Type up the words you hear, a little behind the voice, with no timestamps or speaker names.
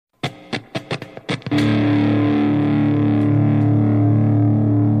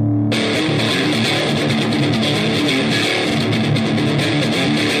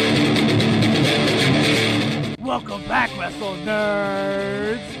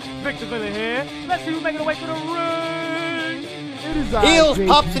Mr. Miller here. Let's see who's making the way to the ring. It is Heels,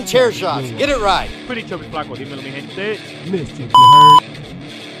 pops, and chair shots. Get it right. Pretty chubby flaco, dímelo, mi gente. Mischief, you heard?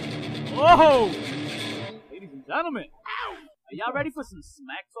 Oh! Ladies and gentlemen, are y'all ready for some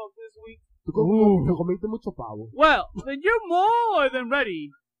smack talk this week? Te comiste mucho pavo. Well, then you're more than ready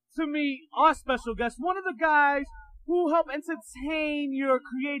to meet our special guest, one of the guys who help entertain your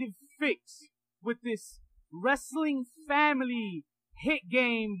creative fix with this wrestling family hit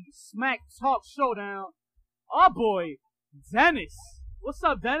game Smack Talk Showdown. Our boy, Dennis. What's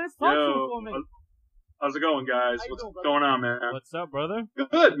up, Dennis? Talk to me for a minute. How's it going, guys? What's going on, man? What's up, brother?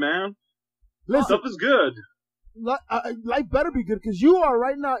 Good, man. Listen, Stuff is good. Life better be good because you are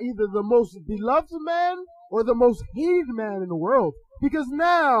right now either the most beloved man or the most hated man in the world. Because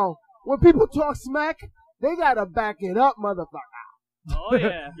now, when people talk smack, they gotta back it up, motherfucker. Oh,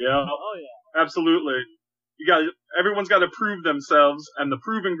 yeah. Yeah. Oh, yeah. Absolutely. Everyone's got to prove themselves, and the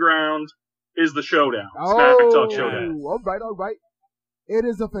proving ground is the showdown. Smack Talk Showdown. All right. It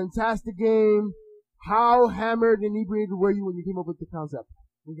is a fantastic game. How hammered and inebriated were you when you came up with the concept?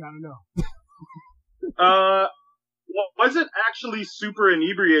 We gotta know. Wasn't actually super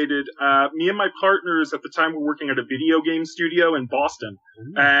inebriated. Me and my partners at the time were working at a video game studio in Boston.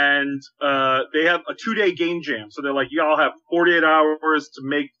 And they have a 2-day game jam. So they're like, y'all have 48 hours to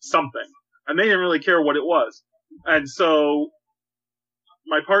make something. And they didn't really care what it was. And so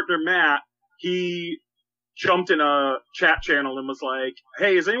my partner, Matt, he jumped in a chat channel and was like,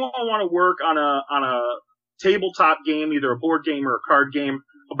 hey, does anyone want to work on a tabletop game, either a board game or a card game,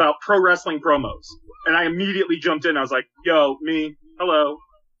 about pro wrestling promos? And I immediately jumped in. I was like, yo, me, hello.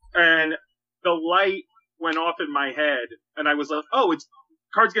 And the light went off in my head. And I was like, oh, it's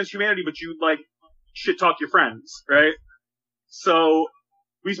Cards Against Humanity, but you, like, shit talk your friends, right? So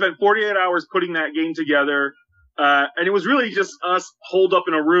we spent 48 hours putting that game together. And it was really just us holed up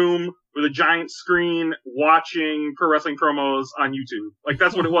in a room with a giant screen watching pro wrestling promos on YouTube. Like,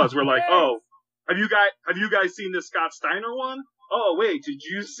 that's what it was. We're like, oh, have you guys seen this Scott Steiner one? Oh, wait, did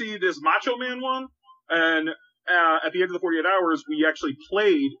you see this Macho Man one? And at the end of the 48 hours, we actually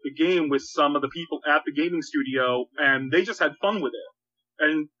played the game with some of the people at the gaming studio, and they just had fun with it.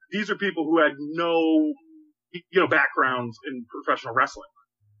 And these are people who had no, background in professional wrestling.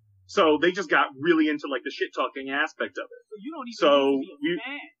 So they just got really into, like, the shit-talking aspect of it. So you don't even need to be a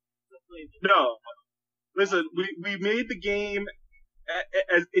fan to play this. No. Listen, we made the game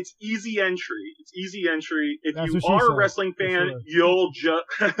as it's easy entry. It's easy entry. If That's you are a wrestling fan, you'll just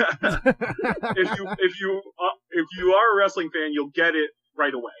if you are a wrestling fan, you'll get it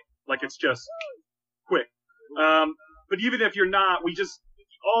right away. Like, it's just quick. But even if you're not,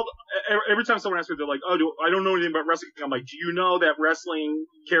 every time someone asks me, they're like, "Oh, I don't know anything about wrestling." I'm like, "Do you know that wrestling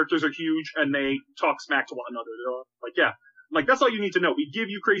characters are huge and they talk smack to one another?" They're like, "Yeah." I'm like, that's all you need to know. We give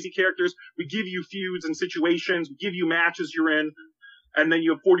you crazy characters, we give you feuds and situations, we give you matches you're in. And then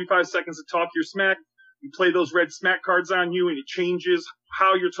you have 45 seconds to talk your smack. You play those red smack cards on you, and it changes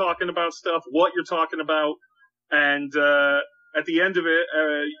how you're talking about stuff, what you're talking about. And at the end of it,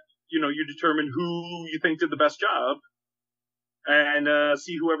 you determine who you think did the best job. And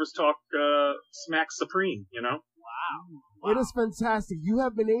see whoever's talk smack supreme, Wow. It is fantastic. You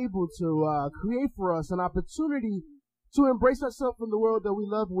have been able to create for us an opportunity to embrace ourselves in the world that we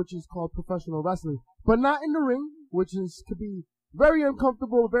love, which is called professional wrestling. But not in the ring, which could be very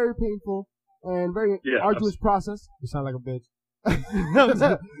uncomfortable, very painful, and very arduous process. You sound like a bitch.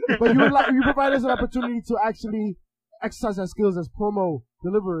 But you provide us an opportunity to actually exercise our skills as promo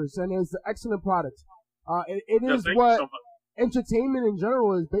deliverers, and it's an excellent product. It is what entertainment in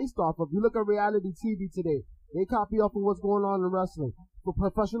general is based off of. You look at reality TV today, they copy off of what's going on in wrestling. For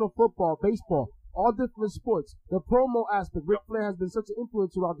professional football, baseball, all different sports, the promo aspect, Ric Flair has been such an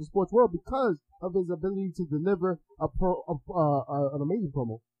influence throughout the sports world because of his ability to deliver an amazing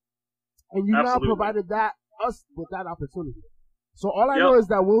promo. And you now provided us with that opportunity. So all I know is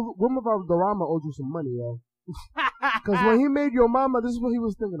that Wilmer Valderrama owed you some money, yo. Because when he made Your Mama, this is what he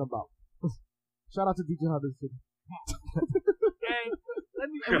was thinking about. Shout out to DJ Hudson.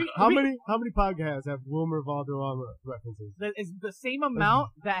 How many podcasts have Wilmer Valderrama references? It's the same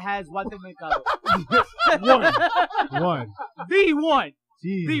amount that has Walter Mercado. One. The one.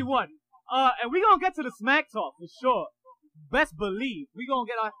 Jeez. The one. And we're going to get to the smack talk for sure. Best believe. We're going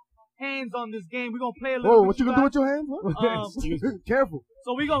to get our hands on this game. We're going to play a little bit. Whoa, what you going to do with your hands? What? Careful.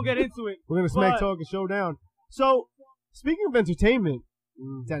 So we're going to get into it. We're going to smack talk and show down. So, speaking of entertainment,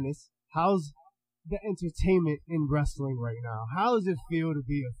 Dennis, how's the entertainment in wrestling right now? How does it feel to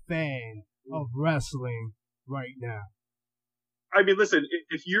be a fan of wrestling right now? I mean, listen,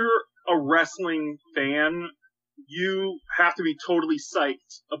 if you're a wrestling fan, you have to be totally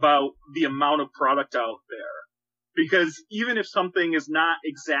psyched about the amount of product out there. Because even if something is not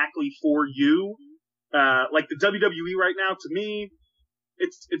exactly for you, like the WWE right now, to me,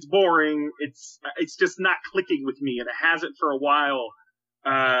 it's boring. It's just not clicking with me, and it hasn't for a while.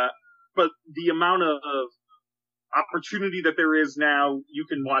 But the amount of opportunity that there is now, you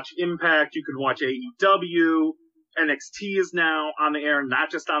can watch Impact, you can watch AEW, NXT is now on the air, not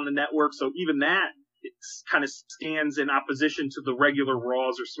just on the network. So even that, it kind of stands in opposition to the regular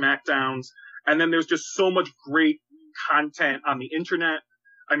Raws or SmackDowns. And then there's just so much great content on the internet.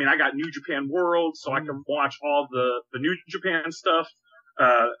 I mean, I got New Japan World, so I can watch all the New Japan stuff.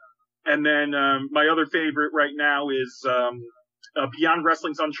 And then my other favorite right now is Beyond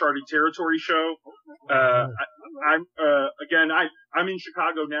Wrestling's Uncharted Territory show. I'm in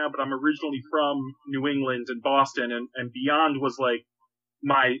Chicago now, but I'm originally from New England and Boston, and Beyond was like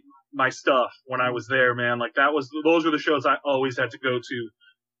my stuff when I was there, man. Like those were the shows I always had to go to,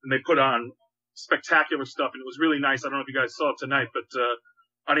 and they put on spectacular stuff, and it was really nice. I don't know if you guys saw it tonight, but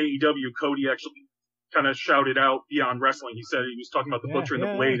on AEW, Cody actually kind of shouted out Beyond Wrestling. He said he was talking about the Butcher and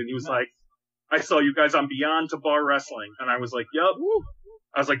the Blade, and he was like, I saw you guys on Beyond to Bar Wrestling. And I was like, yup.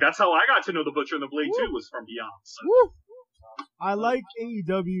 I was like, that's how I got to know the Butcher and the Blade too, was from Beyond. So. I like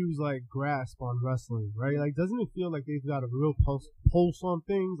AEW's like grasp on wrestling, right? Like, doesn't it feel like they've got a real pulse on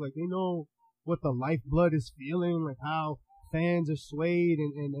things? Like, they know what the lifeblood is feeling, like how fans are swayed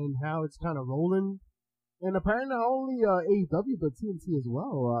and how it's kind of rolling. And apparently not only AEW, but TNT as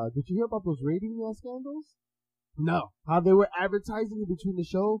well. Did you hear about those rating scandals? No. How they were advertising between the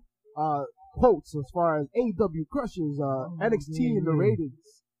show, quotes as far as AEW crushes NXT in the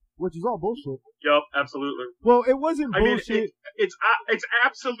ratings, which is all bullshit. Yup, absolutely. Well, it wasn't bullshit. I mean, it's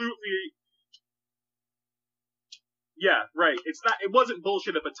absolutely. Yeah, right. It wasn't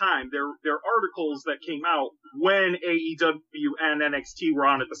bullshit at the time. There are articles that came out when AEW and NXT were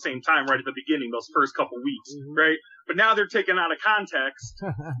on at the same time, right at the beginning, those first couple weeks, right? But now they're taken out of context,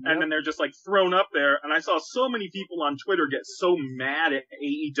 and then they're just like thrown up there. And I saw so many people on Twitter get so mad at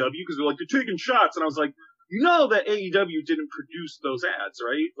AEW because they're like, they're taking shots. And I was like, you know that AEW didn't produce those ads,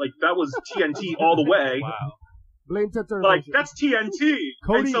 right? Like, that was TNT all the way. Wow. Blame Twitter. Like, that's TNT.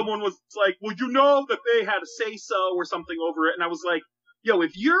 Cody. And someone was like, well, you know that they had a say-so or something over it. And I was like, yo,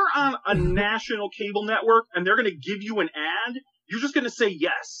 if you're on a national cable network and they're going to give you an ad, you're just going to say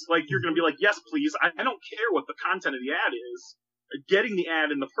yes. Like, you're going to be like, yes, please. I don't care what the content of the ad is. Getting the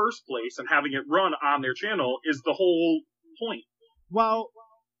ad in the first place and having it run on their channel is the whole point. Well,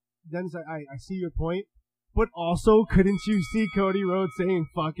 Dennis, I see your point. But also, couldn't you see Cody Rhodes saying,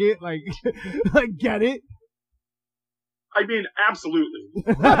 fuck it? Like, like, get it? I mean, absolutely.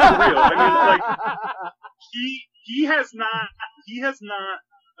 For real. I mean, like, he has not, he's not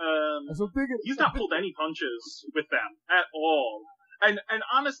pulled any punches with them at all. And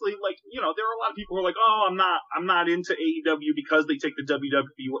honestly, like, you know, there are a lot of people who are like, oh, I'm not into AEW because they take the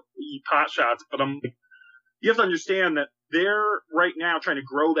WWE pot shots, but I'm like, you have to understand that they're right now trying to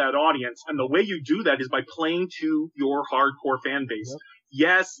grow that audience, and the way you do that is by playing to your hardcore fan base. Yep.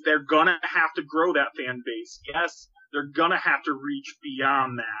 Yes, they're gonna have to grow that fan base. Yes, they're gonna have to reach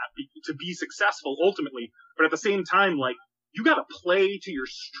beyond that to be successful ultimately. But at the same time, like, you gotta play to your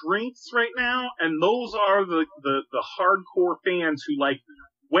strengths right now, and those are the hardcore fans who, like,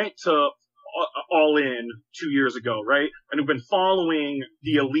 went to All In 2 years ago, right? And who've been following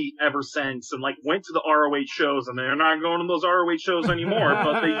the Elite ever since, and like went to the ROH shows, and they're not going to those ROH shows anymore,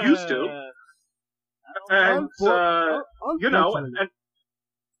 but they used to. And you know, and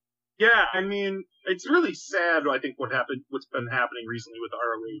yeah, I mean, it's really sad. I think what's been happening recently with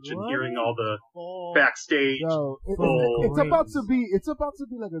ROH and hearing all the backstage. Yo, it's about to be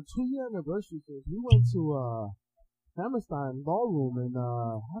like a 2-year anniversary. We went to Hammerstein Ballroom and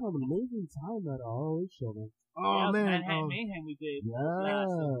had an amazing time at our ROH show, man. Oh, man. Mayhem we did. Yeah.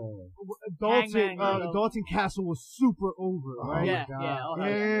 Dalton Castle was super over, right? Yeah.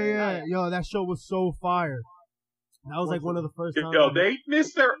 Yo, that show was so fire. That was like one of the first times. Yo, they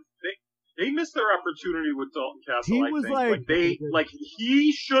missed their opportunity with Dalton Castle. He was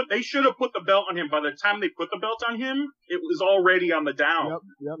they should have put the belt on him. By the time they put the belt on him, it was already on the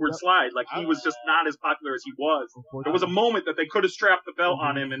downward slide. Like, he was just not as popular as he was. There was a moment that they could have strapped the belt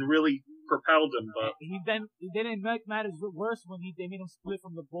on him and really propelled him, but it didn't make matters worse when they made him split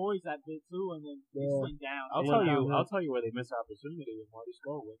from the boys that bit too, and then they went down. I'll tell you where they missed opportunity with Marty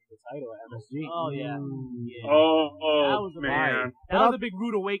Scurll winning the title at MSG. Oh yeah. Oh, that was man. That was a big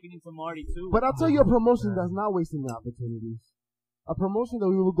rude awakening for Marty too. But I'll tell you a promotion that's not wasting the opportunities. A promotion that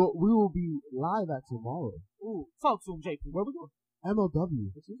we will be live at tomorrow. Ooh, talk to him, JP. Where we go?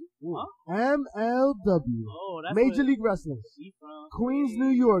 MLW. Huh? MLW. Oh, that's Major League Wrestling. Queens, New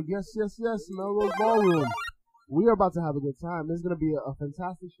York. Yes. Melrose Ballroom. We are about to have a good time. This is going to be a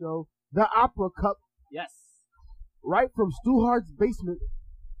fantastic show. The Opera Cup. Yes. Right from Stu Hart's basement.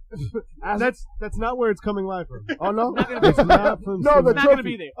 That's not where it's coming live from. Oh, no? It's not from No, the It's not going to trophy.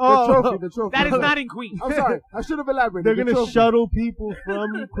 be there. The trophy. That is not in Queens. I'm sorry. I should have elaborated. They're going to shuttle people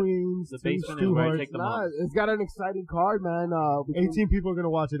from Queens The to basement is Stu where I Hart's. take them off. It's got an exciting card, man. 18 people are going to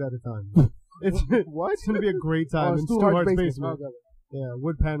watch it at a time. It's what? It's going to be a great time in Stu Hart's basement. Okay. Yeah,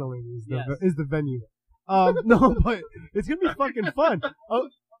 wood paneling Yes. is the venue. No, but it's going to be fucking fun. Oh,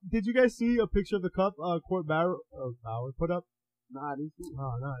 did you guys see a picture of the cup Court Bauer put up? Nah, I didn't see it.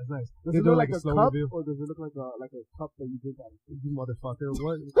 Oh, no, it's nice. Does They it do look like a slow cup, review. or does it look like a cup that you drink out of? You motherfucker.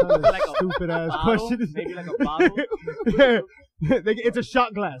 What kind of Like a stupid ass bottle? question is Maybe like a bottle? It's a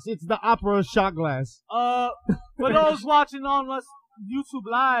shot glass. It's the opera shot glass. For those watching on us YouTube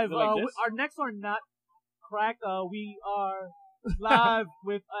Live, Like this? our necks are not cracked. We are live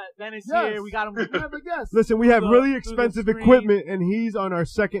with Dennis Yes. here. We got him. We have a guest. Listen, we have The- really through the expensive screen. equipment, and he's on our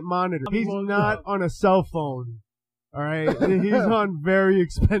second monitor. He's not on a cell phone. All right, he's on very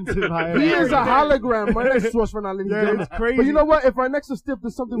expensive high. He is a hologram right next to us right now, ladies and Yeah, gentlemen. it's crazy. But you know what? If our necks are stiff,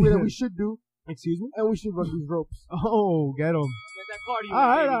 there's something that we should do, Excuse me? and we should run these ropes. Oh, get him. Get that cardio, All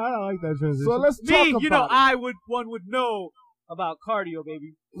right, baby. I like that transition. So let's talk Me, about you know, it. one would know about cardio,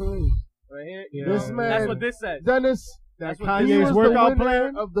 baby. Mm. Right here. Yeah. This man, That's what this says. Dennis, that that's what he Kanye's was workout the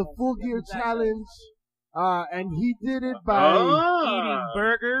winner plan. of the Full Gear Exactly. Challenge, and he did it by Eating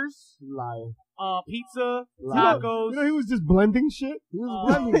burgers, lying. pizza, Wow. tacos. You know, he was just blending shit. He was Oh.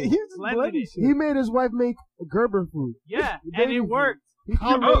 blending. He was just Blended blending it. shit. He made his wife make Gerber food. Yeah, He and it did. worked. He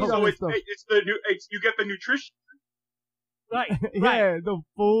created Oh, all so this stuff. it's the new. You get the nutrition Right, right. Yeah, the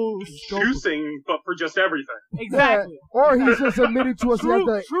full scope. juicing, but for just everything. Exactly. Yeah. Or he's just admitting to us he has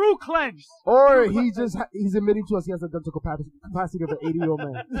the, True cleanse. or he's admitting to us he has the dental capacity of an 80-year-old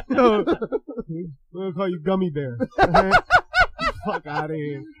man. No, we're gonna call you Gummy Bear. Fuck out of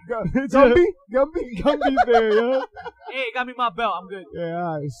here. Gumby? Gummy Bear, yo. Hey, got me my belt. I'm good. Yeah,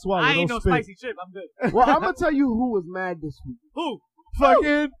 all right, swallow. I ain't don't no spit. spicy chip. I'm good. Well, I'm gonna tell you who was mad this week. Who?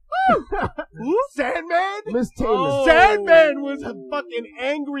 Fucking Sandman. Miss Taylor. Oh. Sandman was fucking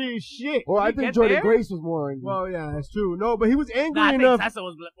angry as shit. Well, I Did he think get Jordan there? Grace was more angry. Well, yeah, that's true. No, but he was angry Nah, I think enough. Tessa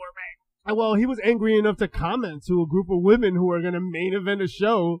was more man. Well, he was angry enough to comment to a group of women who are going to main event a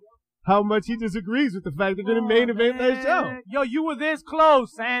show how much he disagrees with the fact they're going to main event that show. Yo, you were this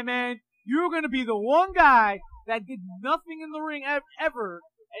close, Sandman. You were gonna be the one guy that did nothing in the ring ever,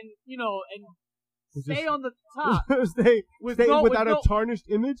 and stay Just- on the top. stay With stay no- without with a no- tarnished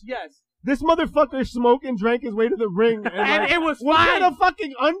image. Yes. This motherfucker smoked and drank his way to the ring. And, And like, it was what fine. kind of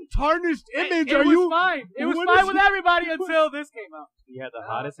fucking untarnished image it are was you? fine. It was What fine is with it? everybody until this came out. He had the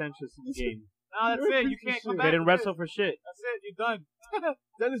hottest entrance in the game. Now that's You're a it. You piece of can't come shit. back. They didn't from wrestle this. for shit. That's it. You're done.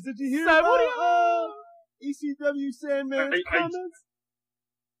 Dennis, did you hear Son, about what do ECW Sandman's I- comments?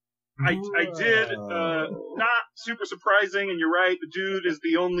 I did. Not super surprising, and you're right. The dude is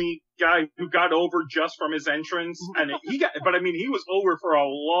the only guy who got over just from his entrance, and but I mean, he was over for a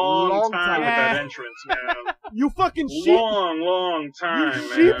long time with that Yeah. entrance, man. You fucking sheep. Long time,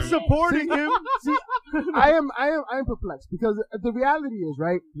 Sheep man. supporting him. See, I am perplexed because the reality is,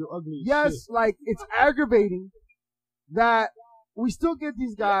 right? You're ugly. as Yes, shit. like it's aggravating that we still get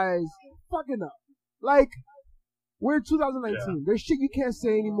these guys fucking up. Like we're in 2019. There's shit you can't say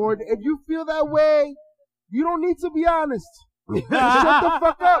anymore. If you feel that way, you don't need to be honest. Shut the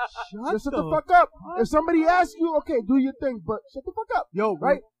fuck up. Just shut the fuck up. If somebody asks you, okay, do your thing, but shut the fuck up. Yo,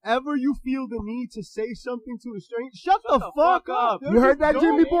 Right? whenever you feel the need to say something to a stranger, shut the fuck up. You heard that,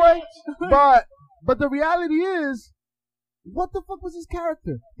 Jimmy boy? But the reality is, what the fuck was his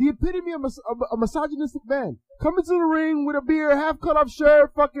character? The epitome of a misogynistic man. Coming to the ring with a beer, half cut off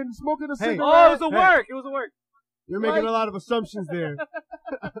shirt, fucking smoking a Hey. cigarette. Oh, it was a work. It was a work. You're making a lot of assumptions there.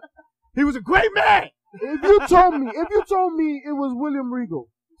 He was a great man. If you told me it was William Regal,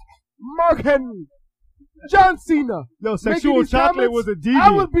 Mark Henry, John Cena, Yo, making sexual these chocolate comments, was a deviant.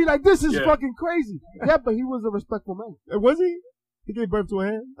 I would be like, this is Yeah. fucking crazy. Yeah, but he was a respectful man. Was he? He gave birth to a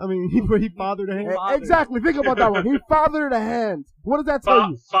hand. I mean, he fathered a hand. Father. Exactly. Think about that one. He fathered a hand. What does that tell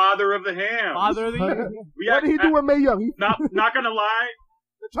you? Father of the Ham. Father of the year. What did he do with Mae Young? He Not gonna lie.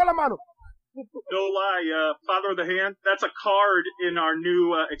 Cholamano. No lie, Father of the Hand, that's a card in our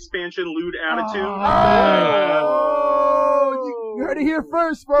new expansion Lewd Attitude. Oh, you heard it here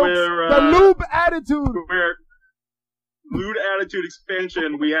first, folks. Where, the lube attitude. Where Lewd Attitude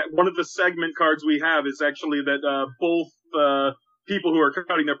expansion, we one of the segment cards we have is actually that both people who are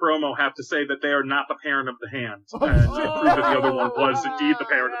cutting their promo have to say that they are not the parent of the hand, and prove that the other one was indeed the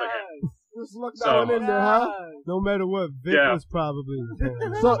parent of the hand. Just look that one in there, huh? No matter what, Vic was probably the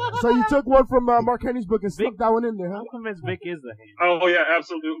parent. So you took one from Mark Henry's book and stuck that one in there, huh? I'm convinced Vic is the hand. Oh yeah,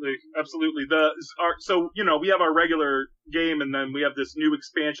 absolutely. So we have our regular game, and then we have this new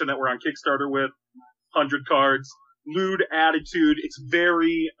expansion that we're on Kickstarter with, 100 cards. Lewd Attitude. It's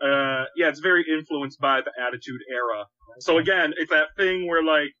very, it's very influenced by the Attitude Era. So again, it's that thing where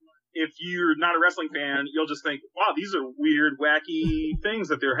like, if you're not a wrestling fan, you'll just think, wow, these are weird, wacky things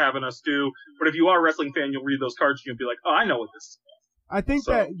that they're having us do. But if you are a wrestling fan, you'll read those cards and you'll be like, oh, I know what this is. I think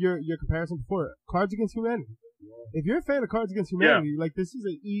that your comparison before, Cards Against Humanity. If you're a fan of Cards Against Humanity, like this is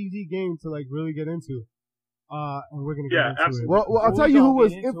an easy game to like really get into. And we're gonna get into absolutely. it. Well, I'll tell you who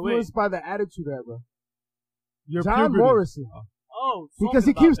was influenced by the Attitude Era. John Morrison. Oh, because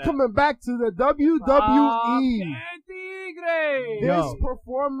he keeps coming back to the WWE. This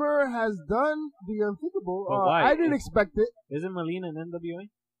performer has done the unthinkable. I didn't expect it. Isn't Molina an NWA?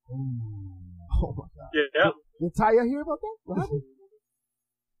 Oh my God. Yeah. Did Taya hear about that? What happened?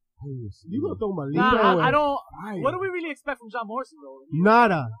 You gonna throw Molina? I don't. What do we really expect from John Morrison, though?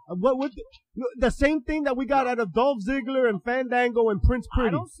 Nada. What the same thing that we got out of Dolph Ziggler and Fandango and Prince Pretty.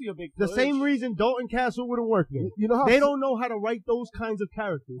 I don't see a big push. The same reason Dalton Castle wouldn't work there. You know how they don't know how to write those kinds of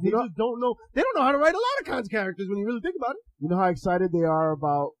characters. They just don't know. They don't know how to write a lot of kinds of characters when you really think about it. You know how excited they are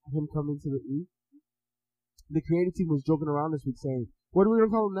about him coming to the E? The creative team was joking around this week saying, "What are we gonna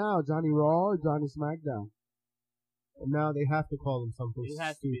call him now? Johnny Raw or Johnny SmackDown?" And now they have to call him something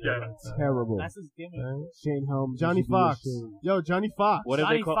stupid. Terrible. That's his gimmick. Shane Helms. Johnny Fox. Yo, Johnny Fox. What do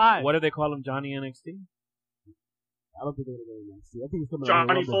they call him? Johnny NXT? I don't think they're going to NXT. I think it's coming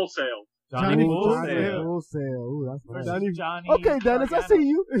Johnny Full Sail. Johnny Full Sail. Full Sail. Ooh, that's nice. Johnny. Okay, Dennis, I see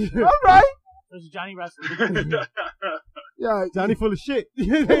you. All right. There's Johnny Wrestling. Yeah, Johnny full of shit.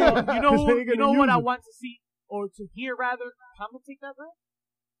 You know what I want to see, or to hear rather, commentate that, right?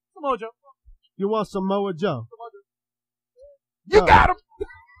 Samoa Joe. You want Samoa Joe? You got him!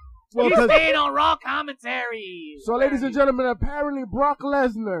 He's staying on Raw commentary. So, ladies and gentlemen, apparently Brock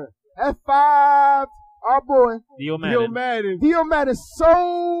Lesnar, F5, our boy, Dio Madden. Dio Madden so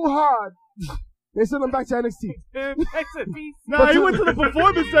hard. They sent him back to NXT. Nah, he went to the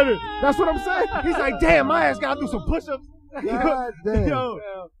Performance Center. That's what I'm saying. He's like, damn, my ass gotta do some push-ups. God damn.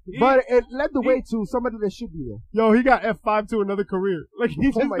 But it led the way to somebody that should be there. Yo, he got F5 to another career. Like,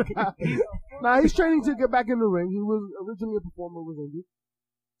 oh my God. Nah, he's training to get back in the ring. He was originally a performer, was injured.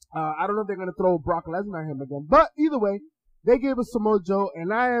 I don't know if they're gonna throw Brock Lesnar at him again. But either way, they gave us Samoa Joe,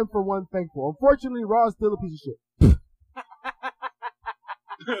 and I am for one thankful. Unfortunately, Raw is still a piece of shit.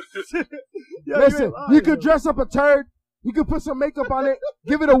 Listen, you could dress up a turd. You could put some makeup on it,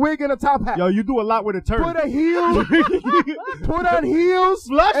 give it a wig and a top hat. Yo, you do a lot with a turd. Put a heel, put on heels,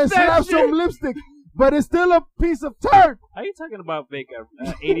 and slap some lipstick. But it's still a piece of turd. Are you talking about Vic,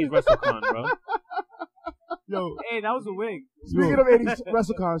 80s WrestleCon, bro? Yo, hey, that was a wig. Speaking of 80s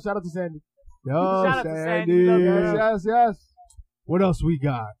WrestleCon, shout out to Sandy. Yo, shout out to Sandy. Yes. What else we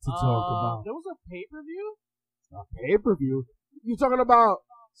got to talk about? There was a pay-per-view? A pay-per-view? You talking about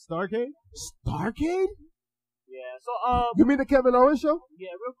Starrcade? Starrcade? Yeah, so, you mean the Kevin Owens show?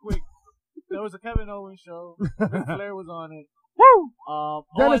 Yeah, real quick. There was a Kevin Owens show. Ric Flair was on it. Woo!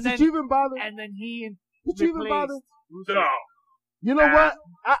 Dennis, did you even bother? And then he Did you even bother? No. You know what?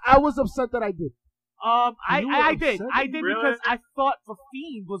 I was upset that I did. I did. I did really? because I thought the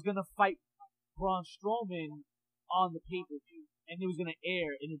Fiend was gonna fight Braun Strowman on the pay-per-view. And it was gonna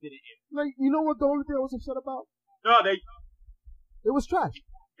air, and it didn't air. Like, you know what the only thing I was upset about? No, It was trash.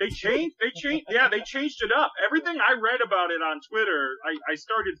 They changed it up. Everything I read about it on Twitter, I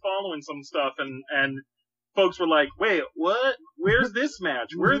started following some stuff and folks were like, wait, what? Where's this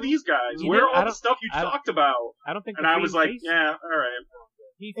match? Where are these guys? Where are all the stuff you talked about? I don't think And I was like, yeah, alright.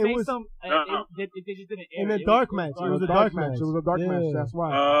 He faced them, and it just didn't air. In a dark match. It was a dark match. It was a dark match, that's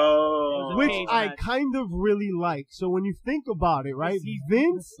why. Oh. Which I kind of really like. So when you think about it, right?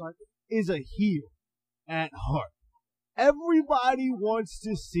 Vince is a heel at heart. Everybody wants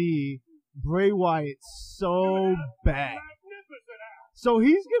to see Bray Wyatt so bad. So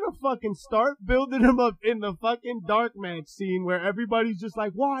he's gonna fucking start building him up in the fucking dark match scene where everybody's just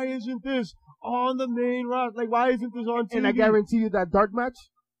like, why isn't this on the main roster? Like, why isn't this on TV? And I guarantee you that dark match,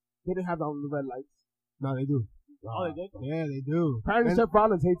 they didn't have that on the red lights. No, they do. Oh, they did? Yeah, they do. Apparently Seth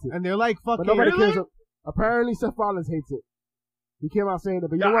Rollins hates it. And they're like, fucking. But nobody cares. Apparently Seth Rollins hates it. He came out saying it,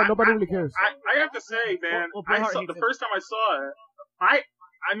 but you know what? Nobody really cares. I have to say, man, the first time I saw it,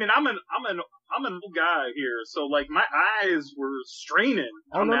 I mean, I'm an old guy here, so like my eyes were straining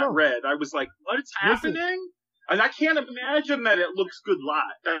on that red. I was like, "What's happening?" And I can't imagine that it looks good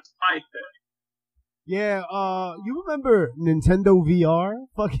live. That's my thing. Yeah, you remember Nintendo VR?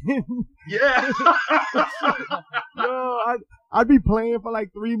 Fucking Yeah. yo, I'd be playing for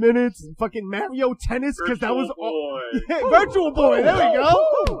like 3 minutes, fucking Mario Tennis, because that was Boy. Yeah, Virtual Boy. There we go.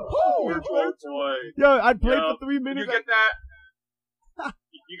 Virtual Boy. Yo, I'd play for 3 minutes. You get that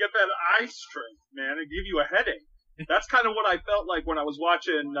eye strength, man. It give you a headache. That's kind of what I felt like when I was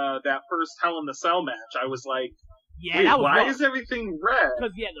watching that first Hell in the Cell match. I was like, Yeah, wait, that was why rough. is everything red?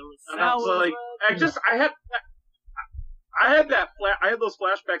 Because the And I was like, I had those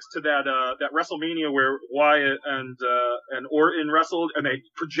flashbacks to that WrestleMania where Wyatt and Orton wrestled, and they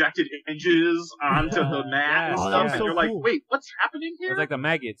projected images onto the mat and Oh, stuff, that was and so you're like, cool. wait, what's happening It here? was like the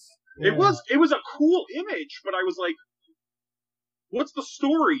maggots. It was a cool image, but I was like, what's the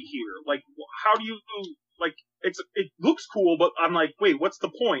story here? Like, how do you like? It looks cool, but I'm like, wait, what's the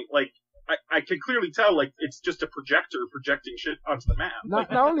point? Like, I can clearly tell, like, it's just a projector projecting shit onto the map.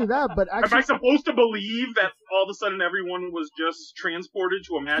 Not only that, but Am I actually, supposed to believe that all of a sudden everyone was just transported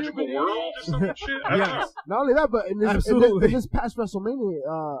to a magical world or some shit? I don't know. not only that, but in this past WrestleMania,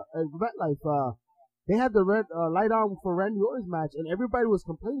 at MetLife, they had the red light on for Randy Orton's match, and everybody was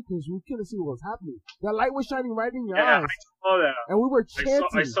complaining because we couldn't see what was happening. That light was shining right in your Yeah, eyes, I saw that. and we were chanting.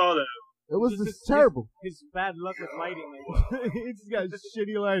 I saw that. It was just terrible. His bad luck with lighting. He's got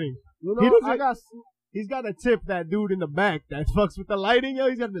shitty lighting. You He know, doesn't- He's got to tip that dude in the back that fucks with the lighting. Yo,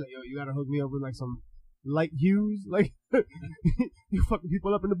 he's got to be like, yo, you got to hook me up with like some light hues. Like, you fucking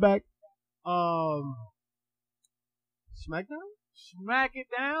people up in the back. SmackDown? Smack it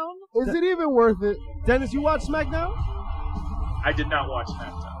down. Is it even worth it? Dennis, you watch SmackDown? I did not watch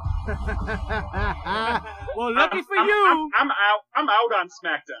SmackDown. Well, lucky for you. I'm out on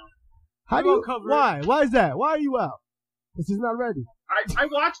SmackDown. How do you? Why? Why is that? Why are you out? Because he's not ready. I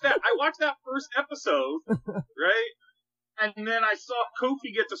watched that first episode, right? And then I saw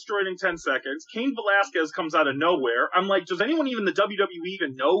Kofi get destroyed in 10 seconds. Cain Velasquez comes out of nowhere. I'm like, does anyone even in the WWE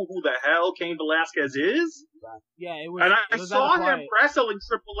even know who the hell Cain Velasquez is? Yeah, it was. And it I was saw out of him quiet. wrestle in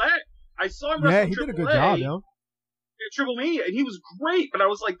AAA. I saw him wrestle Yeah, in he AAA. did a good job, yo. Triple Mania, and he was great, but I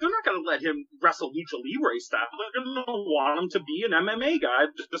was like, they're not going to let him wrestle Lucha Libre style. They're going to want him to be an MMA guy,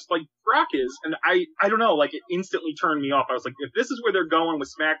 just like Brock is. And I don't know, like, it instantly turned me off. I was like, if this is where they're going with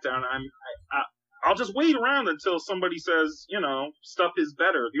SmackDown, I'll just wait around until somebody says, you know, stuff is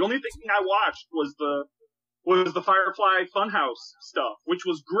better. The only thing I watched was the Firefly Funhouse stuff, which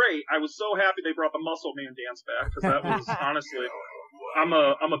was great. I was so happy they brought the Muscle Man dance back, because that was, honestly, I'm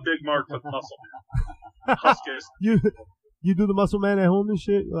a big mark for the Muscle Man. Huskers. You do the Muscle Man at home and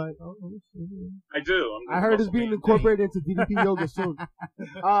shit? You're like, oh, shit. I do. I heard it's being incorporated into DDP Yoga soon.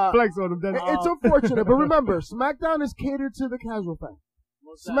 Flex on him, Dennis. It's unfortunate, but remember, SmackDown is catered to the casual fan.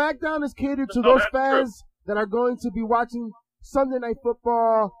 SmackDown is catered to those fans that are going to be watching Sunday Night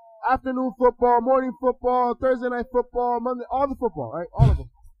Football, afternoon football, morning football, Thursday Night Football, Monday, all the football, right? All of them.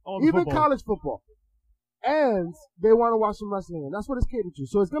 Even college football. And they want to watch some wrestling, and that's what it's catered to.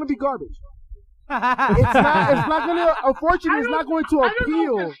 So it's going to be garbage. It's not going to, unfortunately, it's not going to I don't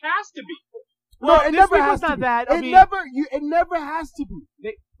know appeal. if it has to be. No, it never week has was to not be. that. It never has to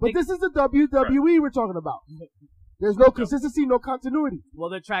be. But this is the WWE we're talking about. There's no consistency, no continuity.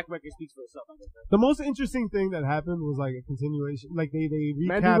 Well, their track record speaks for itself. The most interesting thing that happened was like a continuation. Like they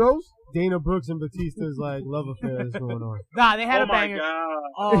Mandy recapped Rose? Dana Brooks and Batista's like love affair that's going on. Nah, they had Oh a my banger.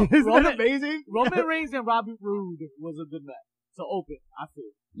 god. Isn't that amazing? Roman Reigns and Robert Roode was a good match. So open, I feel.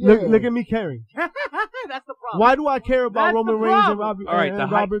 Yeah. Look at me caring. That's the problem. Why do I care about That's Roman the Reigns and problem. Robert? All right, and the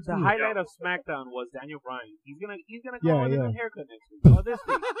Robert Roode? highlight of SmackDown was Daniel Bryan. He's gonna go Yeah, on yeah. a haircut next week. Or this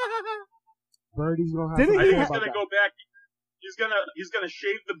week. Birdie's gonna have Didn't to I he think think he's about gonna that. go back. He's gonna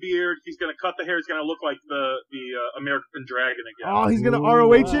shave the beard. He's gonna cut the hair. He's gonna look like the American Dragon again. Oh, he's gonna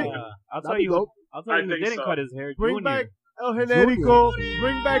ROH it. I'll That'd tell be you. dope. I'll tell you I who think didn't so. cut his hair. Bring Junior. back El Generico.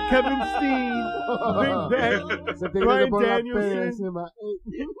 Bring back Kevin Steen. Bring back Se te Bryan viene por la Danielson. pena encima.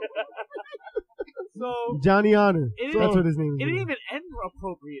 So Johnny Honor. It That's is- what his name it is. didn't even end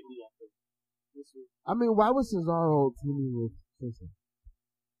appropriately. I think. This week. I mean, why was Cesaro teaming with Jason?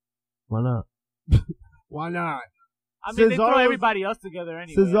 Why not? Why not? I mean, they throw Cesaro's- everybody else together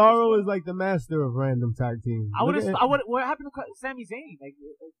anyway. Cesaro is like the master of random tag teams. I would Look have. at- What happened to Sami Zayn? Like,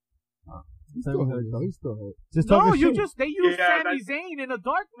 He's still hurt, though. He's still hurt. Just No, talking shit. they used Sami Zayn in a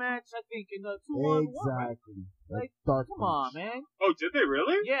dark match, I think, in the 2-on-1. Exactly. Like, dark come match. on, man. Oh, did they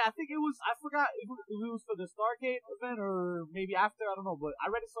really? Yeah, I think it was. I forgot if it was for the Starcade event or maybe after. I don't know, but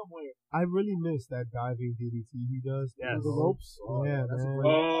I read it somewhere. I really miss that diving DDT he does. Yes. The ropes. Yeah, that's man.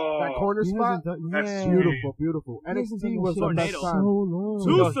 that corner He spot. hasn't done- That's yeah. Beautiful, beautiful. NXT was the best Tornado. time. So long.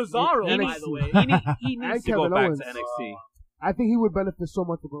 To No, Cesaro, by NXT. the way. He And needs To go Kevin back Owens. to NXT. I think he would benefit so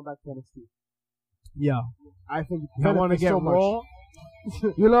much for going back to NXT. Yeah. I think I want to get so Raw. much.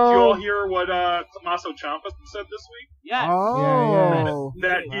 You Did you all know. hear what Tommaso Ciampa said this week? Yes. Oh.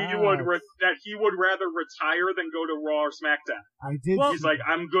 That he would rather retire than go to Raw or SmackDown. I did. Well- He's like,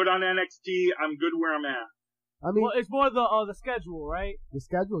 I'm good on NXT. I'm good where I'm at. I mean, Well, it's more the schedule, right? the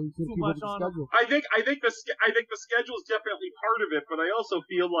schedule. He should too keep much with the on him. schedule. I think the schedule is definitely part of it, but I also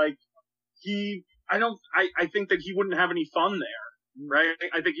feel like I think that he wouldn't have any fun there. Right?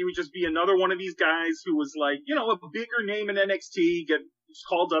 I think he would just be another one of these guys who was like, a bigger name in NXT, gets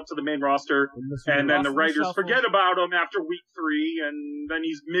called up to the main roster, and then the Roster writers shuffle. forget about him after week 3, and then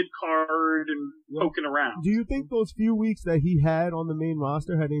he's mid-card and poking around. Do you think those few weeks that he had on the main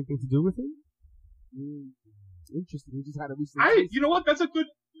roster had anything to do with it? Interesting. He just had a recent. You know what? That's a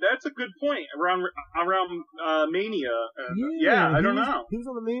good point around Mania. I don't know. He was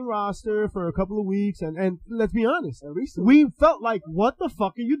on the main roster for a couple of weeks, and let's be honest, recently. we felt like, what the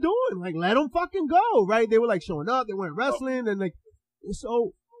fuck are you doing? Like, let him fucking go, right? They were like showing up, they weren't wrestling, and like,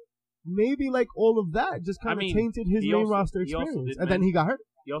 so maybe like all of that just kind of tainted his main roster experience, and then he got hurt.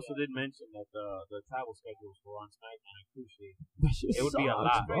 He also did mention that the travel schedules were on SmackDown and Cruciate. That shit It would be a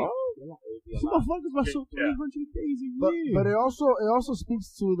sucks, lot, bro. right? It would be a These lot. motherfuckers wrestle Yeah. 300 days a But year. it also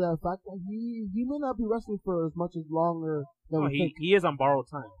speaks to the fact that he may not be wrestling for as much as longer than No, we think. he is on borrowed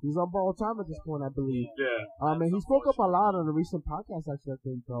time. He's on borrowed time at this point, I believe. Yeah. And he spoke up a lot on a recent podcast, actually, I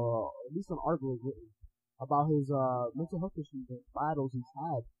think, at least an article was written about his mental health issues and battles he's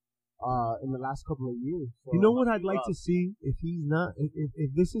had in the last couple of years. So, You know what I'd like to see if he's not,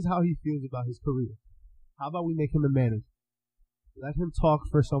 if this is how he feels about his career? How about we make him a manager? Let him talk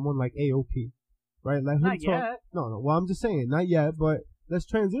for someone like AOP, right? Let him Not talk. yet. No. Well, I'm just saying, not yet, but let's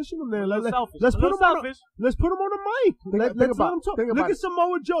transition him there. Let's Selfish. put A little him on. selfish. Let's put him on the mic. Let's let him talk. think Look about at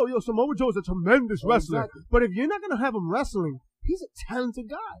Samoa Joe. Yo, Samoa Joe's a tremendous wrestler. Exactly. But if you're not gonna have him wrestling, he's a talented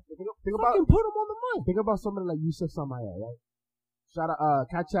guy. Think Fucking about put him on the mic. think about somebody like Yusuf Samael, right? Shout out,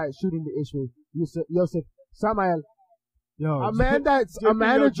 catch that shooting the issue. Yusuf Samael, Yo, a man that's Jimmy, a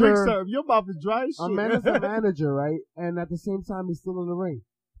manager. Yo, drink some. Your mouth is dry as A shit. man is a manager, right? And at the same time, he's still in the ring,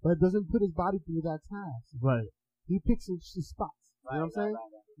 but doesn't put his body through that task. Right. He picks his spots. You know what I'm saying?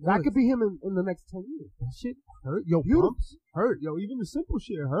 Right. That could be him in the next 10 years. That shit hurt. Yo, Beautiful. pumps hurt. Yo, even the simple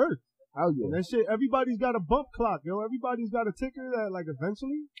shit hurt. Hell And yeah. that shit, everybody's got a bump clock, yo. Everybody's got a ticker that, like,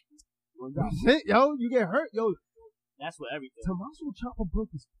 eventually, that's it, yo. You get hurt, yo. That's what everything. Tommaso Ciampa broke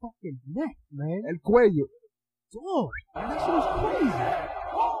his fucking neck, man. El cuello. Dog, that shit was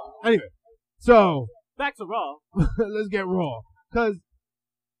crazy. Anyway, so Back to Raw. let's get raw, cause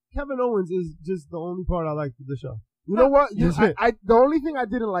Kevin Owens is just the only part I like of the show. You know what? That's it. The only thing I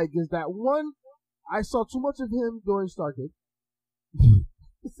didn't like is that one, I saw too much of him during Starcade.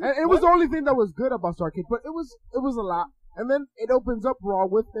 And it was the only thing that was good about Starcade, but it was a lot. And then it opens up Raw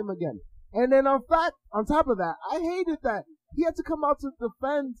with him again. And then on top of that, I hated that he had to come out to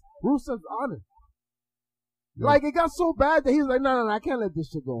defend Rusev's honor. Yeah. Like, it got so bad that he was like, no, I can't let this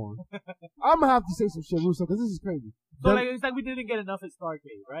shit go on. I'm gonna have to say some shit, Rusev, because this is crazy. So it's like we didn't get enough at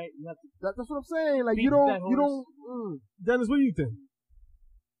Starcade, right? You have to That's what I'm saying. Like, beat you don't. Mm. Dennis, what do you think?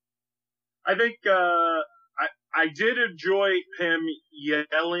 I think I did enjoy him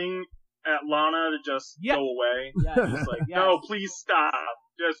yelling at Lana to just Yeah. go away. Yes. It's like, Yes. no, please stop.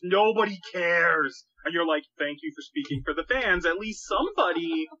 Just nobody cares. And you're like, thank you for speaking for the fans. At least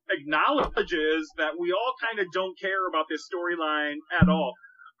somebody acknowledges that we all kind of don't care about this storyline at all.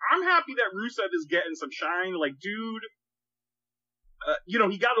 I'm happy that Rusev is getting some shine. Like, dude,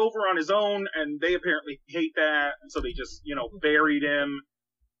 he got over on his own, and they apparently hate that, and so they just, buried him.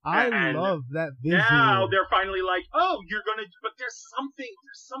 I And love that visual. Now they're finally like, oh, you're gonna, but there's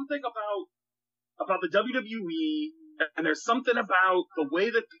something about the WWE, and there's something about the way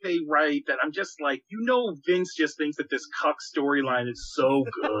that they write that I'm just like, Vince just thinks that this cuck storyline is so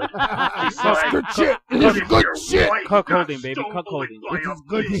good. He's like, good shit. It "But is if good you're shit." white, Cuck you got holding, baby, stolen cuck holding. by It a is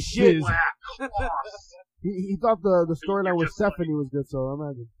good big shit. black cross." He thought the storyline with Just like- Stephanie was good, so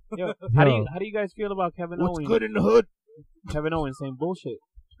imagine. Yo, Yo. how do you guys feel about Kevin What's Owens? good in the hood? Kevin Owens saying bullshit.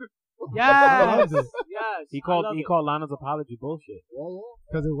 Yes. Love it. Yes. He I love called it. Lana's apology bullshit.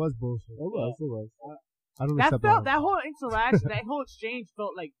 Because it was bullshit. It was. I don't That accept felt that whole interaction, that whole exchange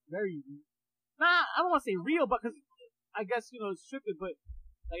felt like very I don't want to say real, but because I guess it's scripted, but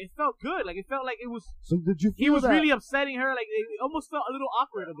like it felt good. Like it felt like it was. So did you feel he was that, really upsetting her? Like it almost felt a little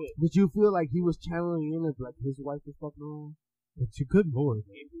awkward a bit. Did you feel like he was channeling in as like his wife was fucking around? But you good lord.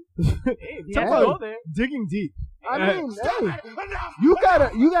 Hey, he had to go there. Digging deep. I mean, hey, you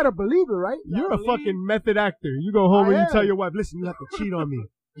gotta believe it, right? You're a fucking method actor. You go home and you tell your wife, listen, you have to cheat on me.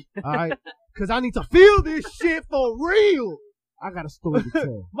 All right? Because I need to feel this shit for real. I got a story to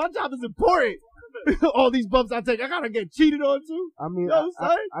tell. My job is important. All these bumps I take, I gotta get cheated on too. I mean, yo,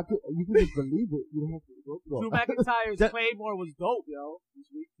 son. you can just believe it. You don't have to go through Drew McIntyre's Claymore was dope, yo.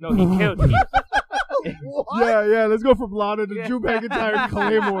 No, he killed me. Yeah, let's go from Lana to Drew McIntyre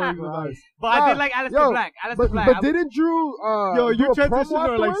Claymore. But I did like Aleister Black. But didn't Drew your transitions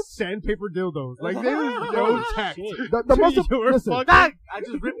are like sandpaper dildos. Like they was no tact. The most listen, I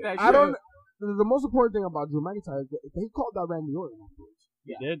just ripped that shit. The most important thing about Drew McIntyre is that he called out Randy Orton afterwards.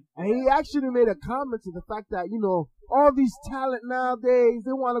 He did. And he actually made a comment to the fact that, all these talent nowadays,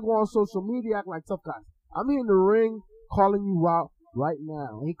 they want to go on social media act like tough guys. I'm here in the ring calling you out right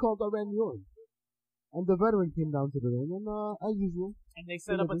now. And he called out Randy Orton. And the veteran came down to the ring, and as usual. And they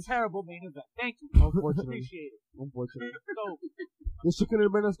set up a terrible main event. Thank you. Unfortunately. Appreciate it. Unfortunately. So, this shit could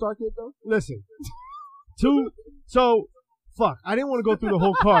have been a Starcade, though? Listen. Fuck, I didn't want to go through the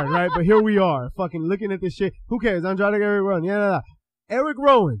whole card, right? But here we are, fucking looking at this shit. Who cares? Andrade Eric Rowan. Yeah. Eric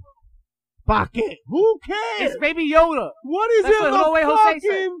Rowan. Paquet. Who cares? It's Baby Yoda. What is That's it? what No Way Jose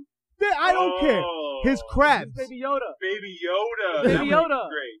said. I don't care. His crabs. Baby Yoda. Baby Yoda. Baby Yoda.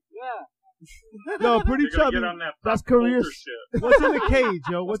 Great. Yeah. No, pretty chubby. Get on That's Korean shit. What's in the cage,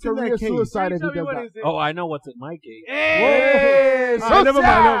 yo? What's in that cage? Suicide if he does that. Oh, I know what's in my cage. Hey! Never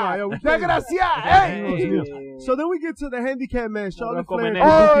mind. Yo, Hey! So then we get to the handicap match. Charlotte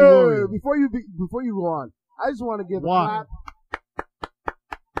Flair. Before you go on, I just want to give a clap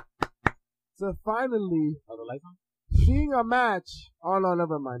to finally seeing a match. Oh no,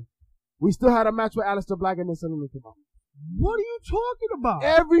 never mind. We still had a match with Aleister Black and then Selena came out. What are you talking about?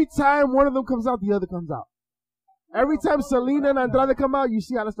 Every time one of them comes out, the other comes out. Every time Selena and Andrade come out, you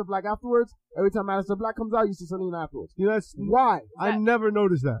see Aleister Black afterwards. Every time Aleister Black comes out, you see Selena afterwards. Why? I never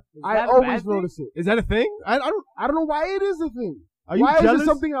noticed that. I always notice it. Is that a thing? I don't know why it is a thing. Are you why jealous? is it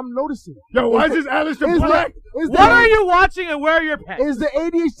something I'm noticing? Yo, why is this Aleister Black? What are you watching and where are your pets? Is the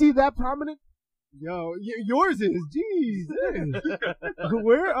ADHD that prominent? Yo, yours is. Jeez.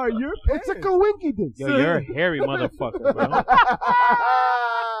 Where are your pets? It's a coincidence. Yo, you're a hairy motherfucker, bro.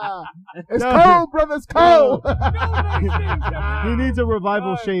 It's cold, brother. It's cold. He needs a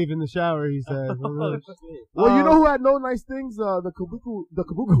revival shave in the shower, he says. Well, you know who had no nice things? The Kabuki.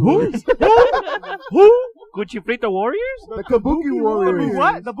 Who? Gucci Frito Warriors? The Kabuki Warriors.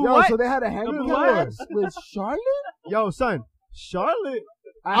 What? The what? So they had a handicap with Charlotte? Yo, son. Charlotte.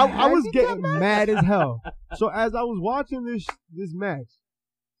 I was getting mad as hell. So as I was watching this match,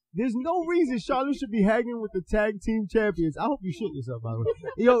 there's no reason Charlotte should be hanging with the tag team champions. I hope you shit yourself, by the way.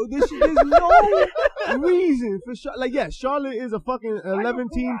 Yo, there's no reason for Charlotte. Like, Charlotte is a fucking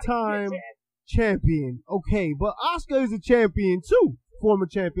 11-time champion. Okay, but Asuka is a champion too. Former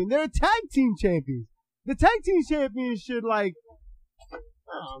champion. They're a tag team champions. The tag team champions should I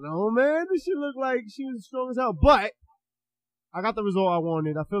don't know, man. This should look like she was strong as hell. But I got the result I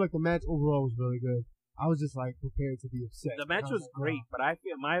wanted. I feel like the match overall was really good. I was just prepared to be upset. The match was great, but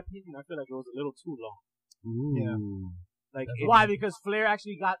in my opinion, I feel like it was a little too long. Ooh. Yeah. Why? Because Flair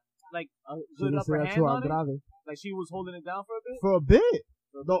actually got a good upper hand on it. Like she was holding it down for a bit. For a bit.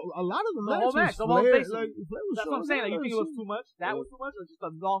 A lot of the match. The whole match. That's what I'm saying. Like, you think it was too much? That was too much, or just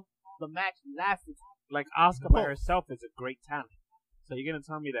the match lasted? Like Asuka by herself is a great talent. So you're gonna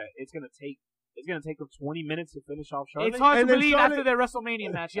tell me that it's gonna take them 20 minutes to finish off Charlotte? It's hard to believe after their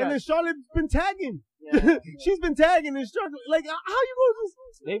WrestleMania match. And then Charlotte's been tagging. Yeah. She's been tagging and struggling. Like, how you going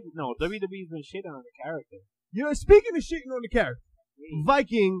to... WWE's been shitting on the character. Speaking of shitting on the character,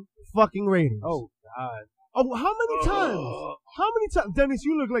 Viking fucking Raiders. Oh, God. Oh, how many times? How many times? Dennis,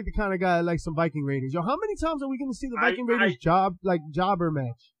 you look like the kind of guy that likes some Viking Raiders. Yo, how many times are we going to see the Viking Raiders jobber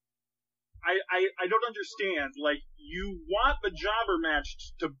match? I don't understand. Like, you want the jobber match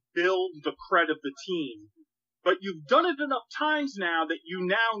to build the cred of the team, but you've done it enough times now that you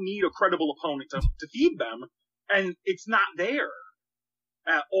now need a credible opponent to feed them, and it's not there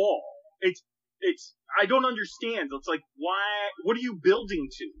at all. It's I don't understand. It's like, why? What are you building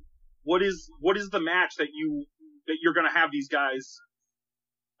to? What is the match that you're gonna have these guys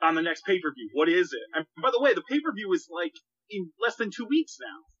on the next pay-per-view? What is it? And by the way, the pay-per-view is like in less than 2 weeks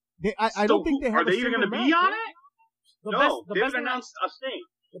now. I don't think they have. Are they even going to be on it? They haven't announced a thing.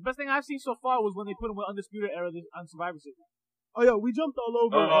 The best thing I've seen so far was when they put him with Undisputed Era on Survivor Series. Oh, yo, we jumped all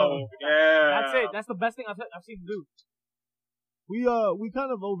over. Oh, yeah. That's it. That's the best thing I've seen him do. We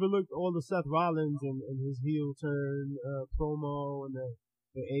kind of overlooked all the Seth Rollins and his heel turn promo and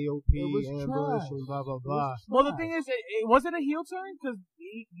the AOP ambush and blah blah blah. Well, the thing is, it wasn't a heel turn because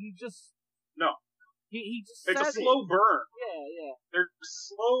he just he just it's a said slow burn. Yeah. They're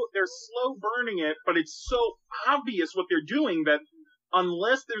slow burning it, but it's so obvious what they're doing that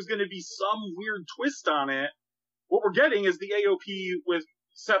unless there's going to be some weird twist on it, what we're getting is the AOP with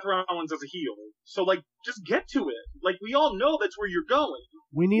Seth Rollins as a heel. So, like, just get to it. Like, we all know that's where you're going.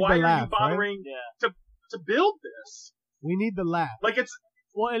 We need Why the laugh, are you bothering right? to build this? We need the laugh. Like, it's...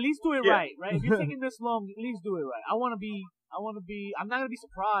 Well, at least do it right? If you're taking this long, at least do it right. I'm not going to be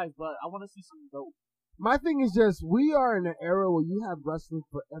surprised, but I want to see some dope. My thing is just, we are in an era where you have wrestling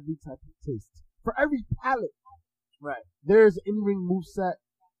for every type of taste. For every palate. Right. There's in-ring moveset.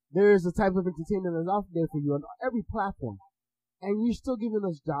 There's a type of entertainment that's out there for you on every platform. And you're still giving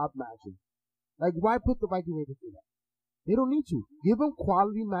us job matches. Like, why put the Viking Raiders through that? They don't need to. Give them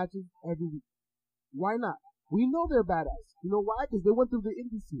quality matches every week. Why not? We know they're badass. You know why? Because they went through the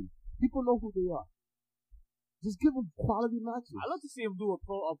indie scene. People know who they are. Just give them quality matches. I'd love to see him do a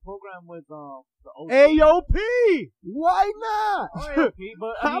program with the OC. AOP! Why not? AOP,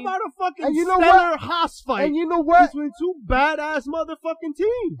 but how about a fucking and you know stellar what? house fight? And you know what? Between two badass motherfucking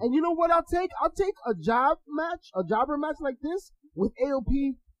teams. And you know what I'll take? I'll take a jobber match like this with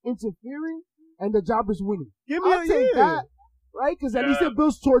AOP interfering and the jobbers winning. I'll take that, right? Because at least it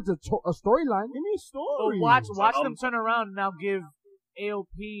builds towards a storyline. Give me a story. So watch them turn around and now give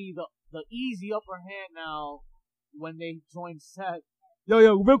AOP the easy upper hand now when they join Seth. Yo,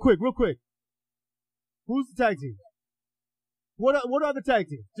 real quick. Who's the tag team? What are the tag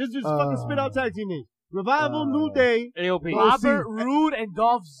teams? Just fucking spit out tag team names. Revival, New Day, AOP. Robert Roode and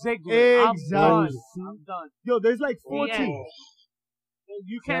Dolph Ziggler. Exactly. I'm done. Yo, there's like 4 Yeah. teams.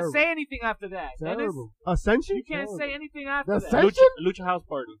 You can't say anything after that. Terrible. Ascension? You can't say anything after that. Ascension? Lucha House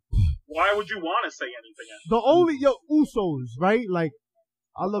Party. Why would you want to say anything else? The only, Usos, right? Like,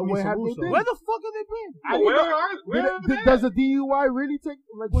 I love me Where some have they Usos. been? Where the fuck have they been? Where are they? Does a DUI really take,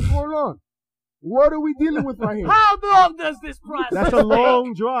 like, what's going on? What are we dealing with right here? How long does this process That's a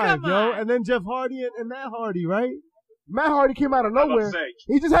long drive, Come yo. on. And then Jeff Hardy and Matt Hardy, right? Matt Hardy came out of I was nowhere. about to say,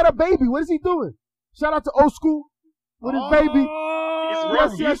 He just had a baby. What is he doing? Shout out to Old School with his baby.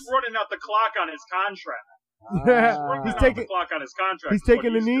 he's running out the clock on his contract. He's Out taking the clock on his contract. he's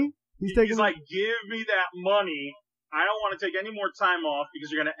taking the knee. He's like, give me that money. I don't want to take any more time off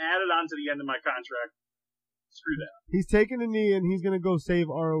because you're going to add it on to the end of my contract. Screw that. He's taking the knee and he's gonna go save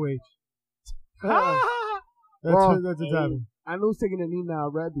ROH. Well, That's what's happening. I know who's taking a knee now,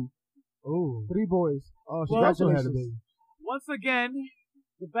 Rebby. Oh, 3 boys. oh, she Well, also had a congratulations. baby. Once again,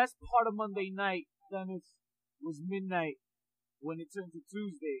 the best part of Monday night, Dennis, was midnight when it turned to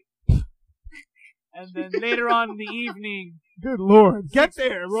Tuesday. And then later on in the evening, Good lord, get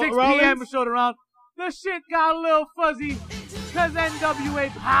there, 6 Rollins. p.m. showed around, the shit got a little fuzzy because NWA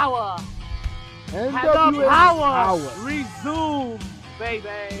Power had the NWA power resumed, baby.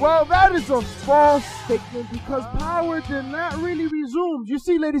 Well, that is a false statement because power did not really resume. You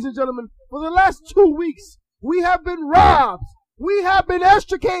see, ladies and gentlemen, for the last 2 weeks, we have been robbed. We have been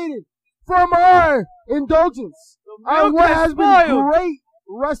extricated from our indulgence on what has been great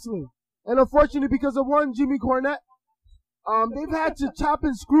wrestling. And unfortunately, because of one Jimmy Cornette, they've had to chop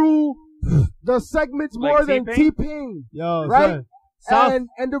and screw the segments Like more than T-Pain? T-Pain. Yo, Right? son.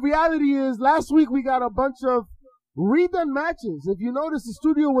 And the reality is, last week we got a bunch of redone matches. If you notice, the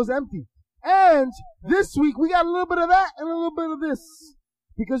studio was empty. And this week we got a little bit of that and a little bit of this.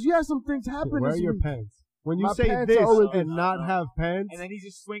 Because you have some things happen Wear this your week. pants. When you My say pants this are always and not have pants, And then he's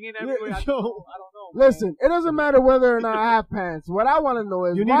just swinging Yeah, everywhere. I yo. don't know. Listen, it doesn't matter whether or not I have pants. What I want to know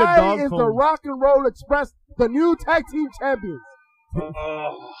is, You need a why dog is the comb. Rock and Roll Express the new tag team champions?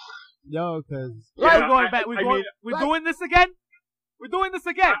 yo, cause Yeah, Yeah, we're going I- back. I We're mean, doing this again? We're doing this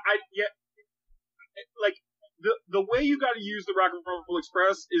again. Like the way you got to use the Rock and Roll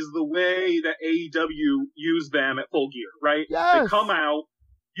Express is the way that AEW used them at Full Gear, right? Yes. They come out,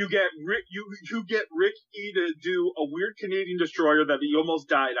 you get you get Ricky to do a weird Canadian destroyer that he almost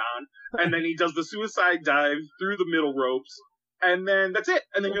died on, and then he does the suicide dive through the middle ropes, and then that's it.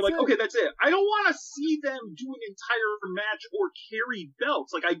 And then you're That's like, it. okay, that's it. I don't want to see them do an entire match or carry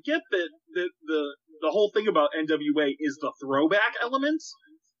belts. Like I get that the whole thing about NWA is the throwback elements.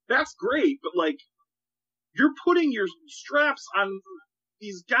 That's great, but like, you're putting your straps on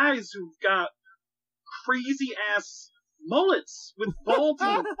these guys who've got crazy ass mullets with bald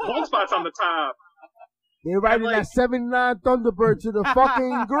spots on the top. They're riding like- that 79 Thunderbird to the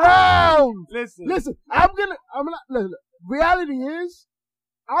fucking ground. Listen. Listen, I'm not, listen, reality is,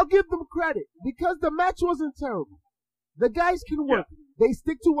 I'll give them credit because the match wasn't terrible. The guys can work. Yeah. They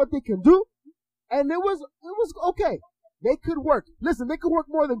stick to what they can do, and it was okay. They could work. Listen, they could work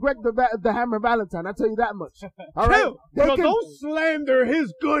more than Greg the Hammer Valentine. I'll tell you that much. All right? Don't slander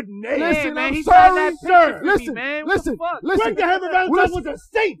his good name. Listen, man, I'm sorry, sir. Listen. Greg the Hammer Valentine was a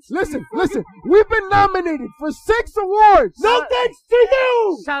saint. Listen. We've been nominated for 6 awards. No thanks to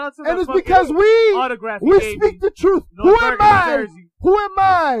you. Shout out to and it's because we speak the truth. Who am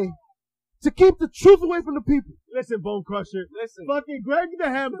I to keep the truth away from the people? Listen, Bone Crusher. Listen. Fucking Greg the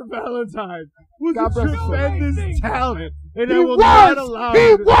Hammer Valentine was God a tremendous talent. And He I will not allow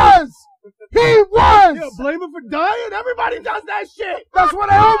He was! Yeah, blame him for dying? Everybody does that shit! That's what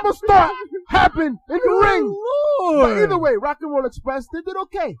I almost thought happened in the ring. Lord. But either way, Rock and Roll Express, they did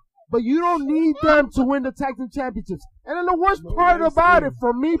okay. But you don't need them to win the tag team championships. And then the worst part about it,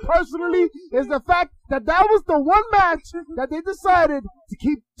 for me personally, is the fact that that was the one match that they decided to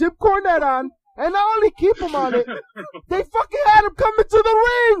keep Jim Cornette on. And not only keep him on it, they fucking had him come into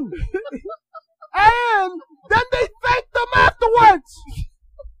the ring. And then they thanked them afterwards.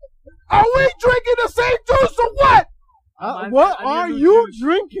 Are we drinking the same juice or what? What are you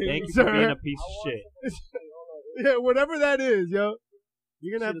drinking, Thanks sir? for being a piece of shit. Yeah, whatever that is, yo.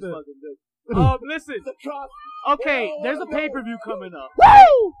 You're gonna have to. Listen. Okay, there's a pay-per-view coming up.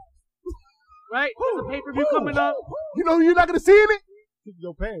 Woo! Right? There's a pay-per-view coming up. You know who you're not gonna see in it?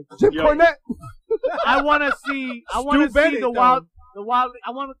 Your pants. Jim Cornette. I want to see the wild. I want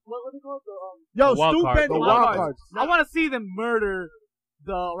to. What are they called? Yo, wild card. Stu The Bennett. wild cards. I want to see them murder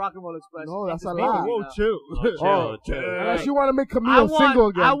the Rock and Roll Express. No, that's a This lie. pay-per-view Whoa, now. chill. Unless you want to make Camille single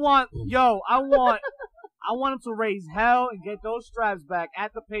again. I want them to raise hell and get those straps back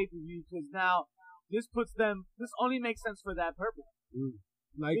at the pay-per-view because now this only makes sense for that purpose.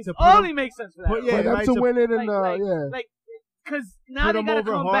 Like It to only makes sense for that. put- yeah, For them right, to to- win it in Because now Put they 'em gotta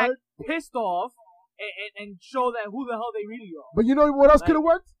over come hard? back pissed off and show that who the hell they really are. But you know what else could have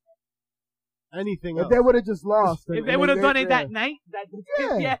worked? anything If else. they would have just lost. If they would have done it that night,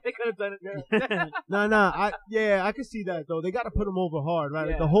 Yeah. they could have done it. I can see that though. They got to put them over hard, right?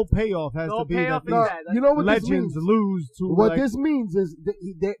 Like, Yeah. the whole payoff has The to whole be payoff that is these that. You know what this legends means? lose to. What like, this means is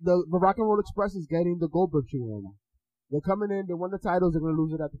the Rock and Roll Express is getting the Goldberg treatment right now. They're coming in, they won the titles, they're going to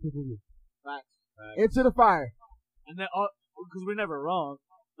lose it at the pay-per-view. Facts. Into the fire. And then, because we're never wrong,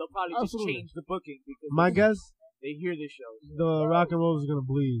 they'll probably Absolutely. just change the booking because my guess, they hear this show. the Rock and Roll is gonna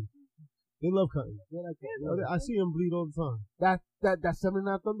bleed. They love cutting. I see them bleed all the time. That 79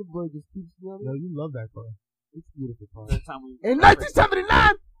 Thunderbird just keeps me on Yo, you love that car. It's beautiful. Car. The time we In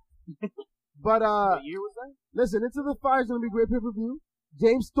 1979! But, what year was that? listen, Into the Fire is going to be a great pay-per-view.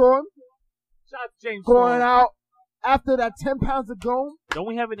 James Storm Shout out to James going Storm. out after that 10 pounds of gold. Don't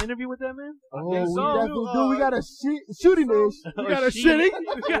we have an interview with that man? Oh, think we so. definitely do. We got a shooting ish. We got a shitting.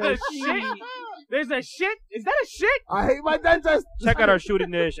 shitting. We got a shit. There's a shit. Is that a shit? I hate my dentist. Check out our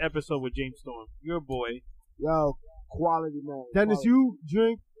Shooting Dish episode with James Storm. Your boy. Yo, quality, man. Dennis, Quality. you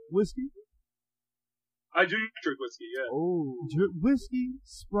drink whiskey? I do drink whiskey, yeah. Oh, Drink whiskey,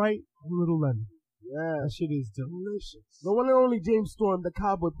 Sprite, and Little Lemon. yeah. That shit is delicious. The one and only James Storm, the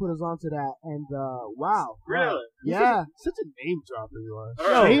cowboy, put us onto that. And, wow. Really? Yeah. Such a name dropper you are.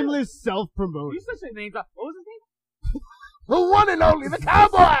 All right. Shameless self-promotion. You such a name drop. What was his name? The one and only, the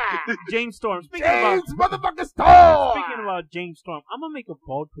cowboy! James Storm. James motherfucking Storm! Speaking about James Storm, I'm gonna make a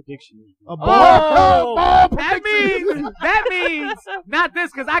bold prediction. A Oh, That means not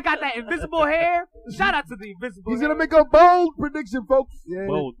this because I got that invisible hair. Shout out to the invisible. He's hair. gonna make a bold prediction, folks. Yeah.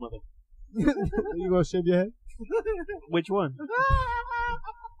 Bold, mother. You gonna shave your head? Which one?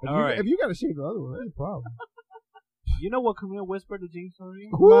 All you, right. If you gotta shave the other one, no problem. You know what Camille whispered to James Storm?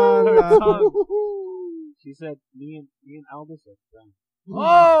 She said, "Me and Aldous are done.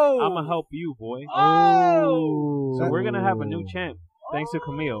 Oh, I'm gonna help you, boy." Oh, So we're gonna have a new champ, thanks to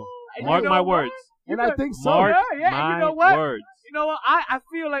Camille. And Mark you know my what? words. And I think so. Mark yeah, my you know what? words. You know what? I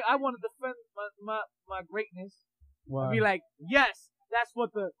feel like I want to defend my greatness. Wow. And be like, yes, that's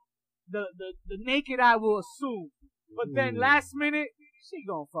what the naked eye will assume. But then last minute, she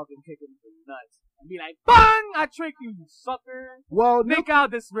gonna fucking kick him in the nuts and be like, "Bang! I trick you, you sucker." Well, Nick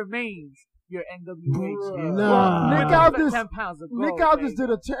Aldis remains your NWA champ. Nah. With Nick the Aldis- 10 pounds of gold, Nick Aldis baby. did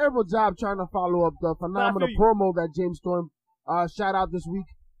a terrible job trying to follow up the phenomenal you. promo that James Storm shot out this week.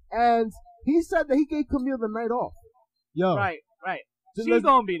 And he said that he gave Camille the night off. Yo, Right. So She's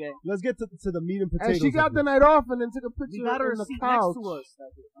gonna be there. let's get to the meat and potatoes. And she got of the it. night off and then took a We picture got her in the seat couch. next to us.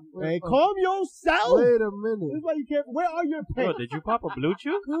 Hey, calm yourself. Wait a This minute. is why you can't. Where are your Bro, pants? did you pop a blue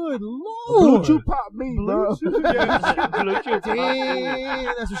chew? Good Blue lord. Chew pop me, bro. Blue Chew, yeah. Blue chew. Damn,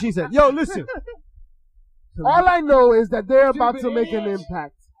 that's what she said. Yo, listen. All I know is that they're about to make an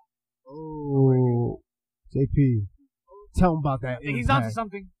impact. Oh, JP, tell him about that. He's onto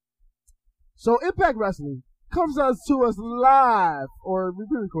something. So Impact Wrestling comes to us live, or we've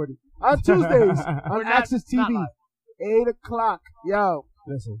been recording, on Tuesdays on Access TV, 8 o'clock. Yo,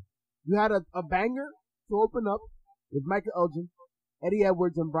 listen, you had a banger to open up with Michael Elgin, Eddie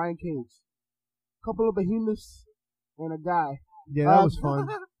Edwards, and Brian Cage. Couple of behemoths and a guy. Yeah, that was fun.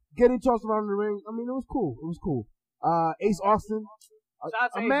 Getting tossed around the ring. I mean, it was cool. It was cool. Ace Austin,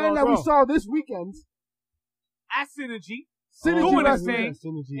 a man that we saw this weekend. At Synergy. Synergy Wrestling.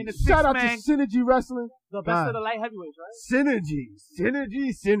 Synergy. Shout out to Synergy Wrestling. The best of the light heavyweights, right?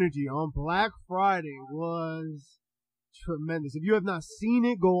 Synergy on Black Friday was tremendous. If you have not seen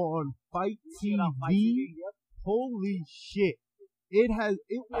it, go on Fight TV. Holy shit. It was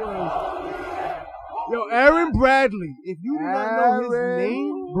Aaron Bradley. If you do not know his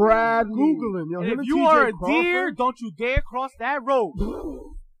name, Bradley. Google him. Yo, And him if and you TJ are a Crawford. deer, don't you dare cross that road.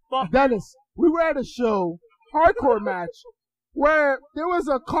 Dennis, we were at a show, hardcore match, where there was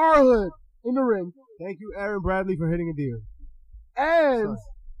a car hood in the ring. Thank you, Aaron Bradley, for hitting a deer. And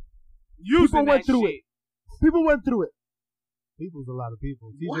Using went that through shit. people went through it. People's a lot of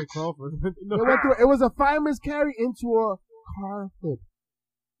people. TJ What? Crawford. They went through it. It was a fireman's carry into a car hood.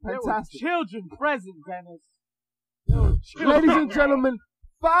 There were Fantastic. children present, Dennis. Ladies and gentlemen,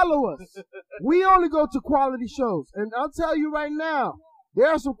 follow us. We only go to quality shows. And I'll tell you right now, there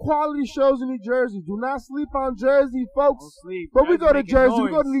are some quality shows in New Jersey. Do not sleep on Jersey, folks. Don't sleep. But we go to making Jersey, we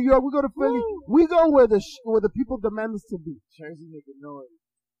noise. go to New York, we go to Philly. Woo. We go where the people demand us to be. Jersey making noise.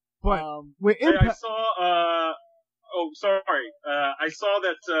 But with Hey, I Impact, saw. I saw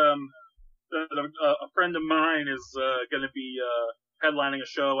that a friend of mine is going to be headlining a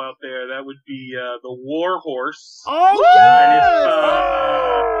show out there. That would be the War Horse. oh,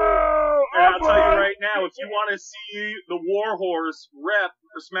 And I'll tell you right now, if you want to see the War Horse rep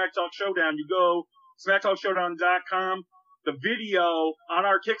for Smack Talk Showdown, you go smacktalkshowdown.com. The video on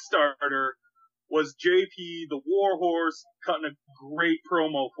our Kickstarter was JP, the War Horse, cutting a great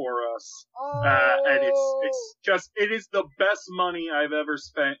promo for us. And it is the best money I've ever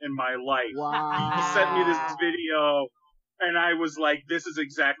spent in my life. Wow. He sent me this video, and I was like, this is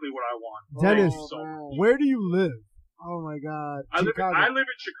exactly what I want. Dennis, Thank you so much. where do you live? Oh my God. I live Chicago. in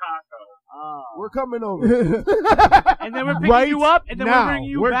Chicago. We're coming over. And then we're picking Right you up, and then now. we're bringing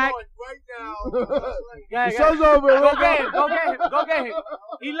you We're back. Yeah, The show's over. Go get him. Go get him. Go get him.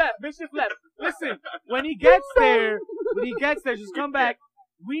 He left. Bishop left. Listen, when he gets there, just come back.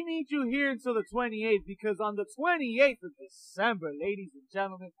 We need you here until the 28th, because on the 28th of December, ladies and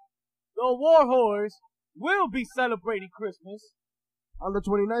gentlemen, the War Horse will be celebrating Christmas. On the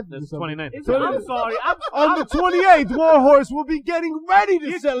 29th of That's December. 29th. I'm sorry. On the 28th, Warhorse will be getting ready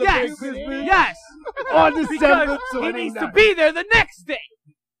to celebrate Yes, Christmas. yes. On December Because he needs to 29th. be there the next day.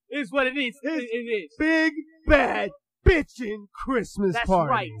 Is what it is. It is. Big, bad, bitchin' Christmas That's party.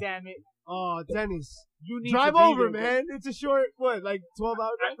 right, damn it. Oh, Dennis. You need Drive to be over, there. man. It's a short, like 12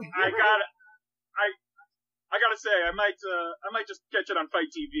 hours? I gotta say, I might just catch it on Fight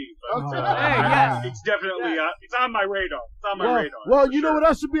TV. But, Hey, yes. It's definitely, it's on my radar. It's on my radar. Well, for you know sure. what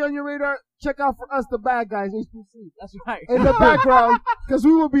else should be on your radar? Check out for us, the bad guys, HPC. That's right. In the background, because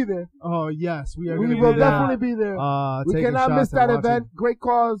we will be there. Oh, yes. We are We going to will be there. definitely be there. We taking cannot miss shots and that watching. event. Great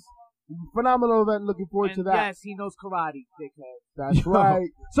cause. Phenomenal event. Looking forward to And that. yes, he knows karate, dickhead. That's right.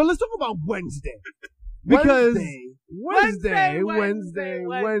 So let's talk about Wednesday. Because Wednesday. Wednesday.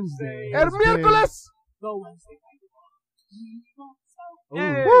 El miércoles. Go Wednesday. Ooh.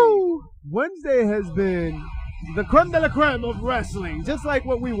 Hey. Woo. Wednesday has been the creme de la creme of wrestling, just like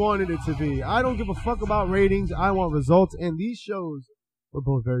what we wanted it to be. I don't give a fuck about ratings. I want results, and these shows were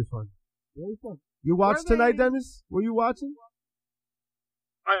both very fun. Very fun. You watched Were tonight, they? Dennis? Were you watching?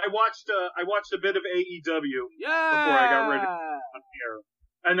 I watched a bit of AEW Yeah. before I got ready on here,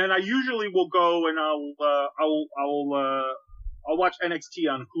 and then I usually will go and I'll watch NXT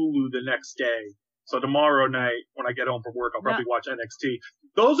on Hulu the next day. So tomorrow night, when I get home from work, I'll probably watch NXT.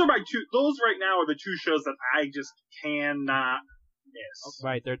 Those right now are the two shows that I just cannot miss.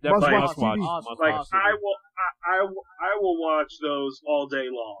 Right, they're definitely Must must watch. watch TV. Like Awesome. I will watch those all day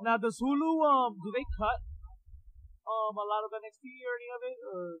long. Now, does Hulu, do they cut a lot of NXT or any of it?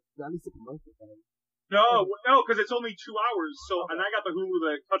 Or At least a commercial. No, because it's only 2 hours. So, and I got the Hulu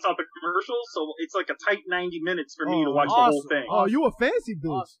that cuts out the commercials, so it's like a tight 90 minutes for me to watch the whole awesome. thing. Oh, you a fancy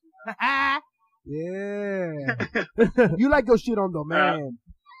bitch. awesome. Yeah. You like your shit on the man.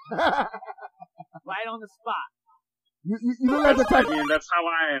 Right on the spot. You look like the type. I mean, that's how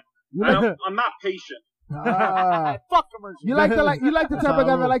I am. You look, I'm not patient. Fuck commercials. You like the type of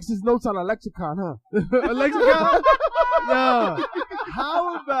guy that likes his notes on a lexicon, huh? A lexicon? Yeah.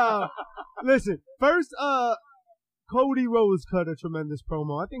 How about, listen, first, Cody Rhodes cut a tremendous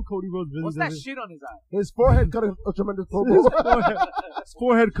promo. I think Cody Rhodes really What's that shit on his eye? His forehead cut a tremendous promo. His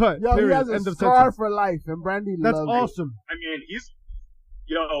forehead cut. Yo, period. he has a End of scar sentence. for life, and Brandy That's loves awesome. I mean,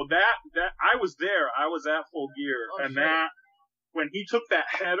 that I was there. I was at Full Gear, and shit. that when he took that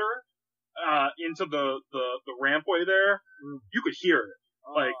header into the rampway there, you could hear it.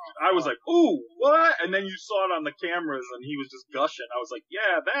 Like I was like, "Ooh, what?" And then you saw it on the cameras, and he was just gushing. I was like,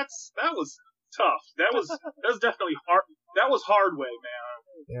 "Yeah, that was tough. That was definitely hard. That was hard way, man.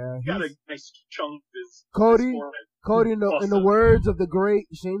 Yeah. He got a nice chunk of his Cody, his forehead. Cody, in the words of the great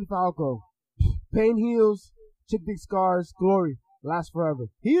Shane Falco, pain heals, chick dick scars, glory lasts forever.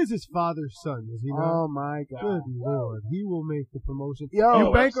 He is his father's son, is he not? Oh my God. Good Lord. He will make the promotion. Yo,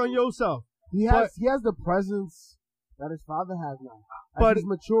 You bank on yourself. he has the presence that his father has now. But he's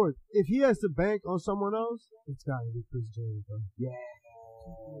matured. If he has to bank on someone else, it's got to be Chris Jericho. Yeah.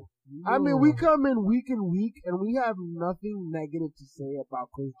 I mean, we come in week and week, and we have nothing negative to say about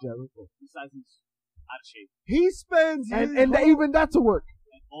Chris Jericho. Besides, he's out of shape. He spends Even that to work.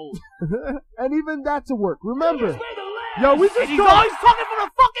 Old. And even that to work. Remember. Yo, we just And he's always talking from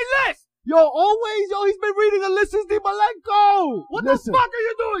the fucking list. Yo, always, he's been reading a list since the Malenko. What Listen, the fuck are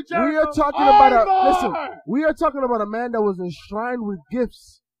you doing, Jericho? We are talking about a man that was enshrined with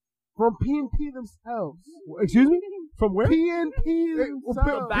gifts from PNP themselves. Excuse me? From where? PNP The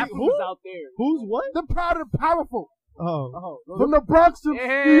themselves. Baphoms out there. Who's what? The proud and powerful. Oh. From the Bronx to New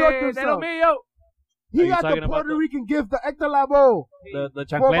York Hey, themselves. mío. He Are you got talking the about Puerto Rican gift, the Hector Lavoe. The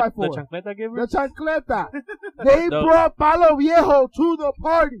 4x4. chancleta giver? The chancleta. They brought Palo Viejo to the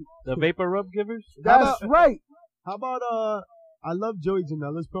party. The vapor rub givers? That's right. How about, I love Joey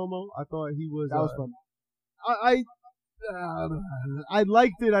Janela's promo. I thought he was, That was fun. I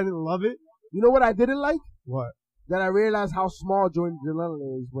liked it. I didn't love it. You know what I didn't like? What? That I realized how small Joey Janela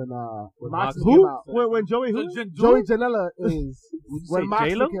is when Moxley Who? came out. When Joey who? Joey Janela is when say Moxley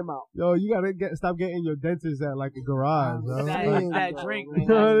J-Lo? came out. Yo, you gotta stop getting your dentist at like a garage, bro. That drink, man.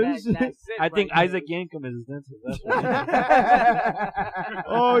 That's it I think right Isaac Yankum is his dentist. That's what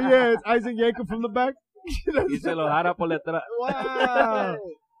Oh yeah, it's Isaac Yankum from the back. y se lo jara por detrás. Wow.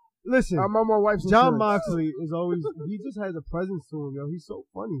 Listen, I'm on my wife's John insurance. Moxley is always, he just has a presence to him, yo. He's so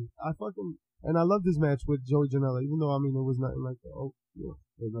funny. And I love this match with Joey Janela, even though, I mean, it was nothing like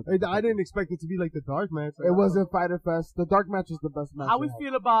I didn't expect it to be like the dark match. It wasn't Fighter Fest. The dark match was the best match. How we they had.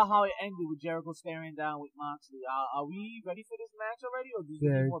 feel about how it ended with Jericho staring down with Moxley? Are we ready for this match already, or do we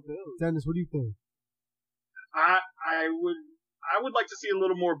need more build? Dennis, what do you think? I would like to see a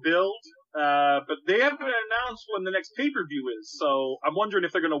little more build, but they haven't announced when the next pay-per-view is, so I'm wondering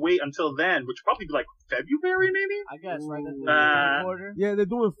if they're going to wait until then, which would probably be like February, maybe? I guess, right? That's the quarter. Yeah, they're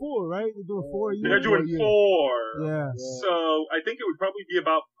doing 4, right? They're doing 4 a year. They're doing 4. Yeah. So I think it would probably be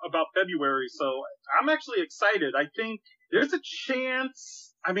about February, so I'm actually excited. I think there's a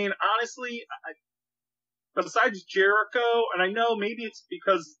chance, I mean, honestly, besides Jericho, and I know maybe it's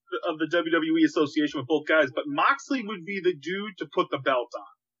because of the WWE association with both guys, but Moxley would be the dude to put the belt on.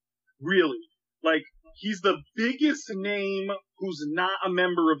 Really. Like, he's the biggest name who's not a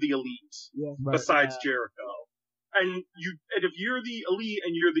member of the Elite, besides Jericho. And if you're the Elite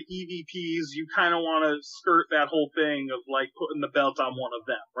and you're the EVPs, you kind of want to skirt that whole thing of like putting the belt on one of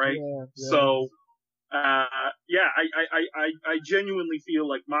them, right? Yeah. So, I genuinely feel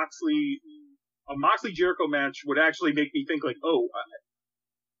like a Moxley Jericho match would actually make me think like,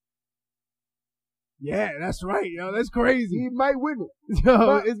 Yeah, that's right, yo. That's crazy. He might win it.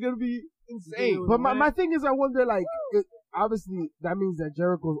 Yo, it's gonna be insane. But my thing is, I wonder, like, obviously that means that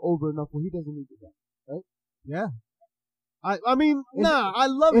Jericho's over enough where he doesn't need the belt, right? Yeah. I mean, I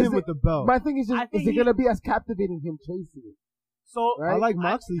love him with the belt. My thing is just, is it gonna be as captivating him chasing it? So Right? I like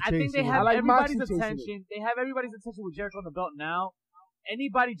Moxley I think they chasing. have I like everybody's Moxley chasing attention. They have everybody's attention with Jericho on the belt now.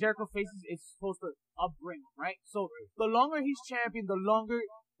 Anybody Jericho faces is supposed to upbring, right? So the longer he's champion, the longer,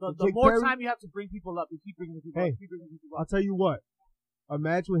 the Jake more Perry? time you have to bring people up. You keep bringing people Hey, up. Keep bringing people I'll up. tell you what. A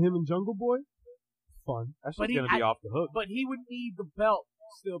match with him and Jungle Boy, fun. That's But just going to be off the hook. But he would need the belt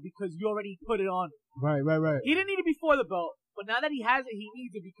still because you already put it on. Right. He didn't need it before the belt, but now that he has it, he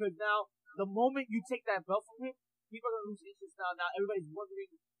needs it because now the moment you take that belt from him, people are gonna lose interest now. Now everybody's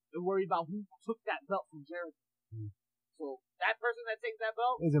wondering and worried about who took that belt from Jericho. So that person that takes that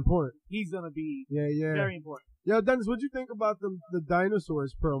belt, It's important. he's gonna be Yeah. very important. Yo, Dennis, what'd you think about the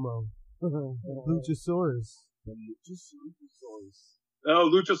dinosaurs promo? Luchasaurus. Oh,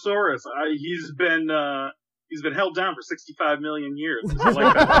 Luchasaurus. he's been held down for 65 million years. I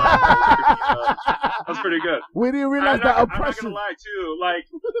like that. That's pretty good. We didn't realize that oppression. I'm not gonna lie too.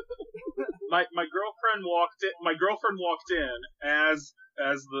 Like my girlfriend walked in. My girlfriend walked in as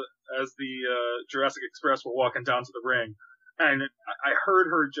the Jurassic Express were walking down to the ring, and I heard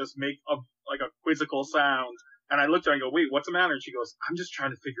her just make a quizzical sound. And I looked at her and I go, wait, what's the matter? And she goes, I'm just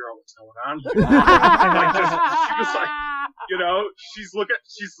trying to figure out what's going on here. She was like, you know, she's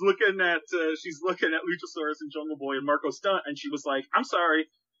looking at Luchasaurus and Jungle Boy and Marco Stunt, and she was like, I'm sorry.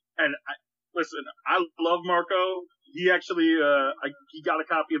 And listen, I love Marco. He actually, he got a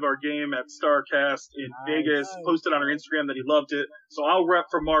copy of our game at StarCast in Vegas, posted on her Instagram that he loved it. So I'll rep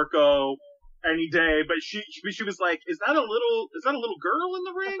for Marco any day, but she was like, is that a little girl in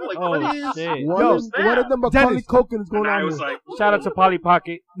the ring? Like, what is the Macaulay Culkin going on? I was like, shout out to Polly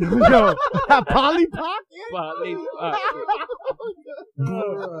Pocket. Yo, Polly Pocket? Polly Pocket.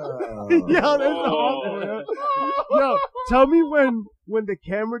 Yo, that's awful. Yo, tell me when the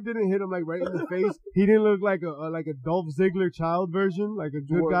camera didn't hit him like right in the face, he didn't look like a Dolph Ziggler child version, like a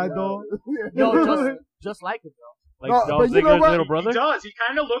good guy doll. Yo, just like it though. Like Dolph Ziggler's little brother? He does. He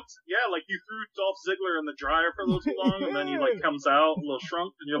kind of looked, like you threw Dolph Ziggler in the dryer for a little too long, and then he like comes out a little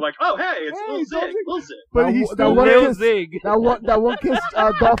shrunk, and you're like, oh hey, it's Lil Zig. Lil Zig. But he's still Lil Zig. That one kiss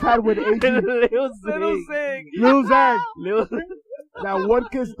Dolph had with AJ. Lil Zig. Lil Zag. That one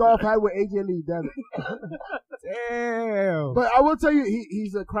kiss Dolph had with AJ Lee. Damn it. Damn. But I will tell you,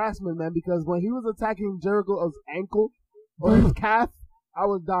 he's a craftsman, man, because when he was attacking Jericho's ankle or his calf, I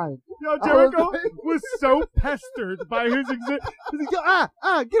was dying. Yo, Jericho was so pestered by his exit. Get up.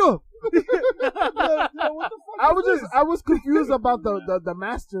 I was confused about the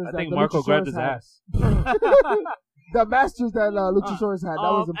masters. I think Marco grabbed his ass. The masters that Luchasaurus had.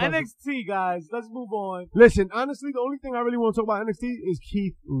 That was impressive. NXT, guys. Let's move on. Listen, honestly, the only thing I really want to talk about NXT is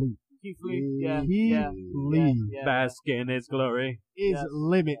Keith Lee. Keith Lee. Keith Lee. Bask in his glory. Is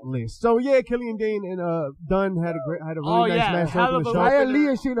limitless. So yeah, Killian Dane and Dunn had a really nice match open the show. Lee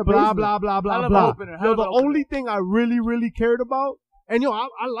and Shayna blah blah blah blah blah. Yo, the only thing I really cared about, and I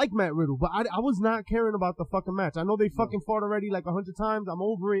like Matt Riddle, but I was not caring about the fucking match. I know they fucking fought already like 100 times. I'm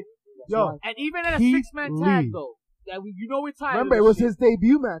over it. Yo, and even in a 6-man tag though, we're tired. Remember, it was his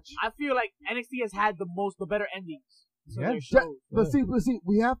debut match. I feel like NXT has had the better endings. But see,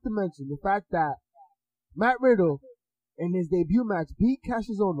 we have to mention the fact that Matt Riddle in his debut match beat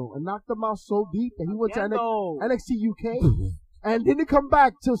Cassius Ohno and knocked him out so deep that he went to NXT UK and didn't come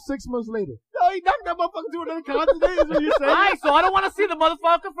back till 6 months later. No, he knocked that motherfucker to another continent, is what you're saying. Alright, so I don't want to see the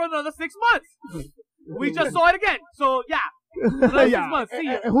motherfucker for another 6 months. We just saw it again. So, yeah. Another 6 months. See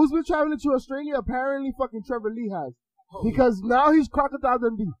ya. And who's been traveling to Australia? Apparently fucking Trevor Lee has. Because now he's Crocodile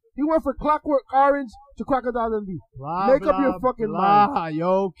Dundee. He went from Clockwork Orange to Crocodile Dundee. Make up your fucking mind.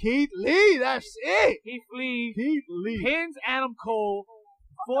 Yo, Keith Lee, that's it. Keith Lee pins Adam Cole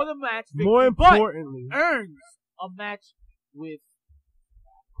for the match victory, more importantly, earns a match with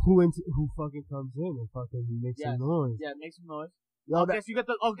who fucking comes in and fucking makes some noise. Yeah, make some noise. You get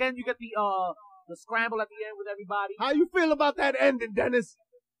the scramble at the end with everybody. How you feel about that ending, Dennis?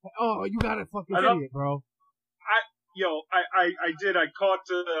 Oh, you gotta fucking see it, bro. I did. I caught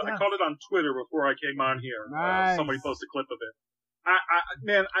it on Twitter before I came on here. Nice. Somebody posted a clip of it.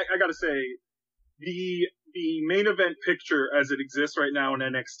 I gotta say, the main event picture as it exists right now in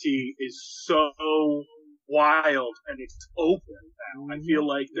NXT is so wild and it's open now. I feel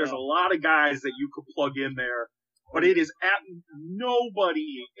like there's a lot of guys that you could plug in there, but it is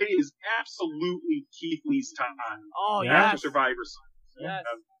It is absolutely Keith Lee's time. Oh yeah. After Survivor Series. Yes.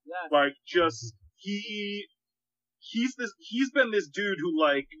 Like just He's been this dude who,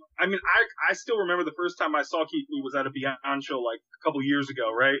 like, I mean, I still remember the first time I saw Keith Lee was at a Beyond show, like, a couple years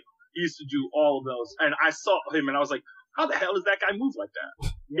ago, right? He used to do all of those, and I saw him, and I was like, how the hell does that guy move like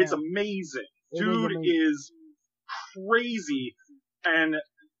that? Yeah. It's amazing. Dude is crazy, and,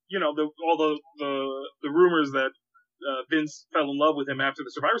 you know, all the rumors that Vince fell in love with him after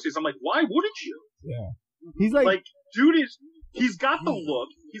the Survivor Series, I'm like, why wouldn't you? Yeah. He's like dude he's got the look,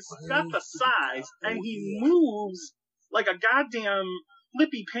 he's got the size, and he moves like a goddamn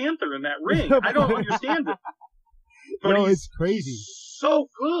Flippy Panther in that ring. I don't understand it. But it's crazy. He's so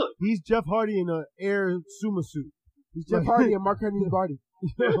good. He's Jeff Hardy in an air sumo suit. He's Jeff Hardy and Mark Henry's body.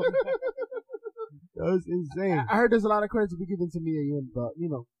 That was insane. I heard there's a lot of credit to be given to Mia Yim, but you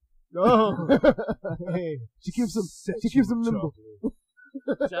know. Oh. Hey, she keeps him nimble.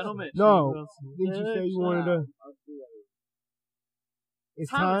 Gentlemen. No. Didn't you say you wanted to? It's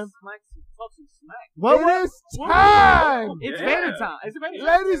time. It is time. It's Vader time.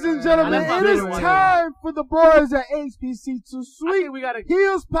 Ladies and gentlemen, it is time for the boys at HPC to sweep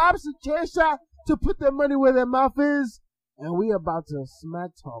heels, pops, and chair shot to put their money where their mouth is, and we about to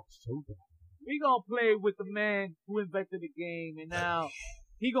smack talk showdown. We gonna play with the man who invented the game, and now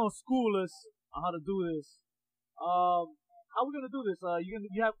he gonna school us on how to do this. How we gonna do this? You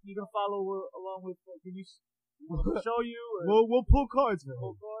gonna follow along with? Can you show you? Or? We'll pull cards, man.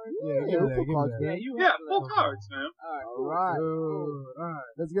 Pull cards? Yeah, we'll pull cards, man. Pull cards, man. All right.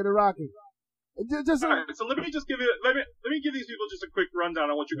 Let's get it rocking. Just all right, so let me give these people just a quick rundown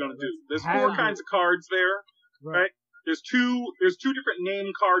on what you're gonna do. There's 4 kinds of cards there, right? There's two different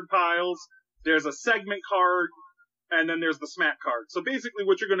name card piles. There's a segment card, and then there's the smack card. So basically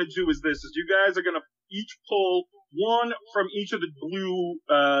what you're going to do is this, is you guys are going to each pull one from each of the blue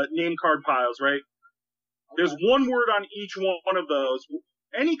name card piles, right? There's one word on each one of those.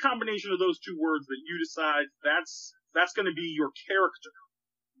 Any combination of those 2 words that you decide, that's going to be your character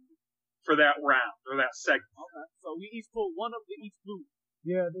for that round, or that segment. Okay. So we each pull one of each blue.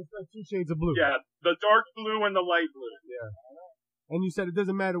 Yeah, there's like 2 shades of blue. Yeah, the dark blue and the light blue. Yeah. And you said it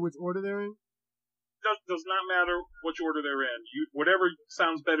doesn't matter which order they're in? Does not matter which order they're in. Whatever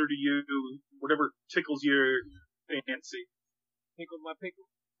sounds better to you, whatever tickles your fancy. Tickles my pickle.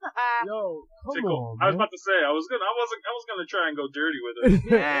 Yo, come Tickle. on, I was man. about to say I was gonna try and go dirty with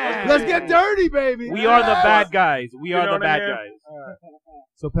it. Yeah. Let's get dirty, baby. We are the bad guys. We are know the what I bad mean? guys.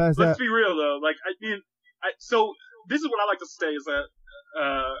 So pass Let's that. be real though. Like so this is what I like to say is that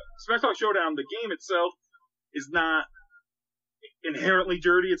Smack Talk Showdown, the game itself, is not inherently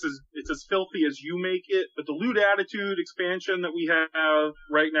dirty. It's as filthy as you make it. But the Loot Attitude expansion that we have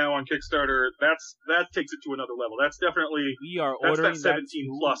right now on Kickstarter, that takes it to another level. That's definitely that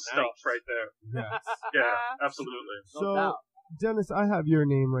 17 plus stuff right there. Yes. Yeah, absolutely. So, Dennis, I have your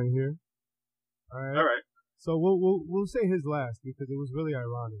name right here. All right. All right. So we'll say his last because it was really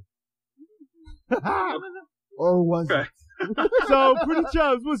ironic. Or was Okay. it? So, Pretty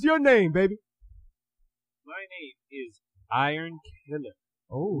Chubbs, what's your name, baby? My name is Iron Killer.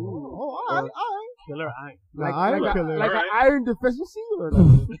 All right. Killer Iron. Iron Killer. Like Alright. an iron deficiency? Or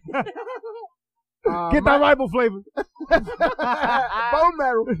like? Get that rival flavor. Bone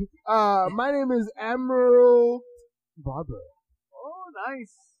marrow. My name is Emerald Barber. Oh,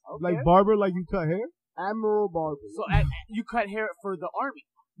 nice. Okay. Like barber, like you cut hair? Emerald Barber. So you cut hair for the army,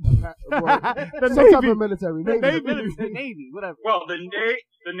 The Some type Navy. of military. The Navy. Navy. the Navy, whatever. Well, the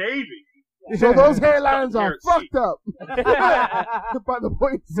Navy. So those hairlines are Guaranteed. fucked up by the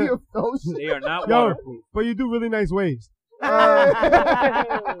pointy of those shit. They are not Yo, waterproof. but you do really nice waves.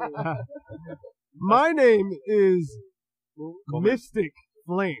 My name is Mystic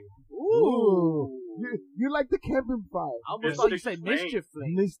Flame. Ooh. You like the camping fire. I almost thought you said Flame. mischief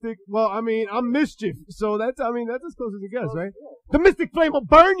flame. Mystic. Well, I mean, I'm mischief, so that's as close as it gets, right? The Mystic Flame will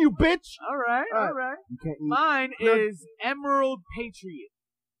burn you, bitch. All right. You can't eat. Mine No. is Emerald Patriot.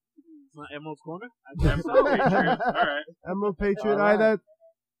 It's not Emerald's Corner. All right. Emerald Patriot. All All right, right.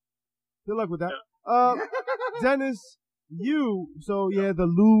 good luck with that. Dennis, so yeah, the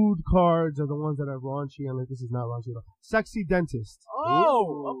lewd cards are the ones that are raunchy, and like this is not raunchy at all. Sexy Dentist.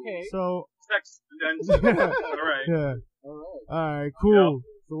 Oh, okay. So, Sex and all right. yeah. Alright, cool.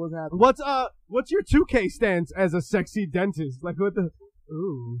 So what's happening? What's your 2K stance as a sexy dentist? Like what the,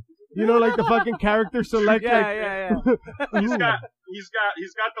 ooh. You know, like the fucking character select, Yeah. He's got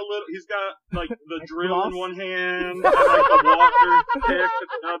like the drill in one hand, and like the water pick in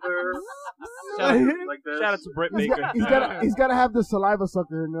another. Like this. Shout out to Britt He's Baker. he's got to have the saliva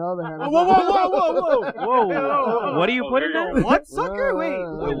sucker in the other hand. Whoa. Whoa. What are you putting there you there? go. What sucker?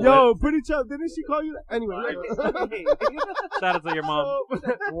 Wait. Yo, Pretty Chubb, didn't she call you that? Anyway. Shout out to your mom.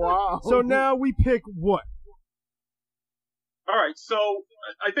 Wow. So now we pick what? All right, so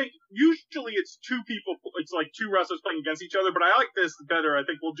I think usually it's 2 people. It's like 2 wrestlers playing against each other, but I like this better. I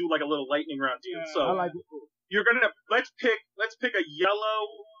think we'll do like a little lightning round deal. I So like it. you're gonna let's pick a yellow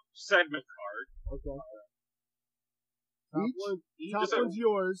segment card, Okay. Top Just a- one's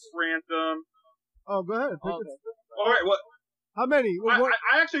yours. random. Oh, go ahead. Pick Okay. it. All right, what? How many? What?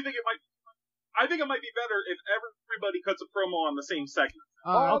 I actually think it might. I think it might be better if everybody cuts a promo on the same segment.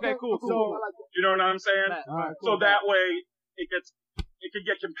 Okay, cool. I So, like it. You know what I'm saying? All right, So that way it could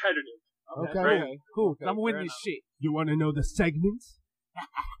get competitive. Okay. Right. Cool. I'm winning this shit. you want to know the segments?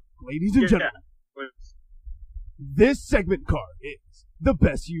 Ladies and gentlemen, But this segment card is the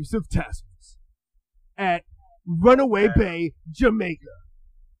best use of tassels at Runaway Bay, Jamaica.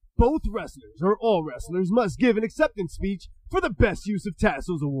 Both wrestlers, or all wrestlers, must give an acceptance speech for the Best Use of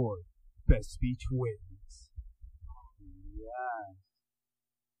Tassels award. Best speech wins.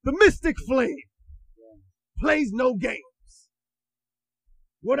 The Mystic Flame plays no games.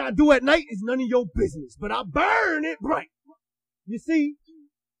 What I do at night is none of your business, but I burn it bright. You see,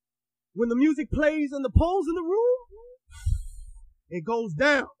 when the music plays and the pole's in the room, it goes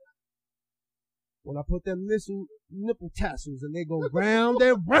down. When I put them nipple tassels and they go round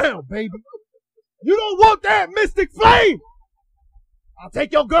and round, baby. You don't want that, Mystic Flame! I'll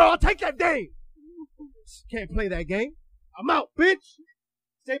take your girl, I'll take that dame. Can't play that game. I'm out, bitch.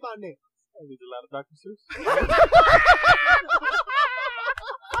 Say my name. I need a lot of Dr. Seuss.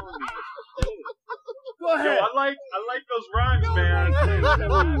 Go ahead. Yo, I like those rhymes, man.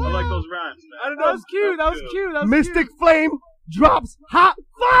 I like those rhymes, man. I don't know. That was cute. That was cute. That was Mystic cute. Flame drops hot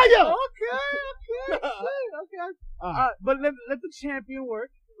fire. Okay. But let the champion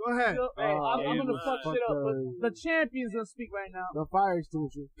work. Go ahead. I'm gonna fuck shit up. But the champion's gonna speak right now. The fire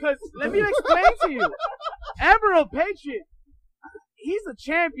extinguisher. Cause let me explain to you, Emerald Patriot, he's a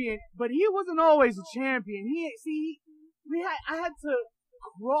champion, but he wasn't always a champion. I had to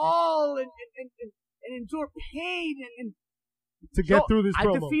crawl and endure pain and to get through this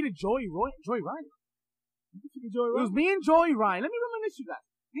promo. I defeated Joey Ryan. It was me and Joey Ryan. Let me reminisce you guys.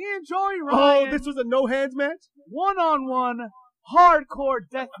 Me and Joey Ryan. Oh, this was a no hands match? 1-on-1 hardcore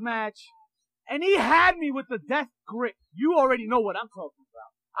death match. And he had me with the death grip. You already know what I'm talking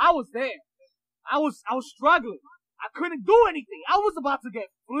about. I was there. I was struggling. I couldn't do anything. I was about to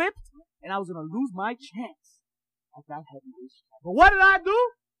get flipped, and I was gonna lose my chance at that heavyweight champion. But what did I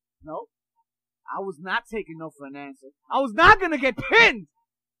do? No. I was not taking no for an answer. I was not gonna get pinned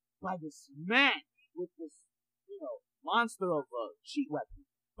by this man with this, monster of a cheat weapon.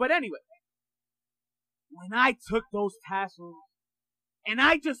 But anyway, when I took those tassels and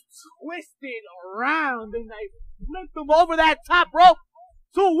I just twisted around and I flipped them over that top rope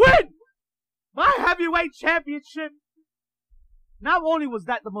to win my heavyweight championship, not only was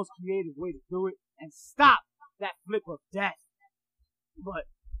that the most creative way to do it and stop that flip of death, but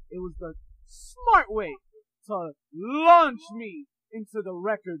it was the smart way to launch me into the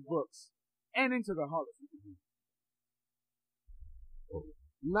record books and into the Hall of Fame.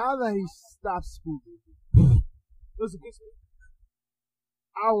 Now that he stopped speaking, it was a good speech.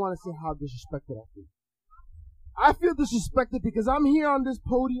 I want to say how disrespected I feel. I feel disrespected because I'm here on this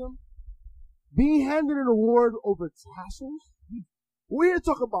podium being handed an award over tassels. We're here to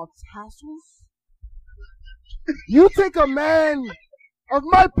talk about tassels. You take a man of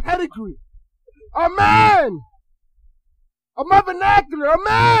my pedigree, a man of my vernacular, a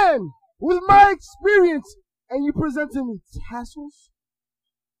man with my experience, and you present me tassels?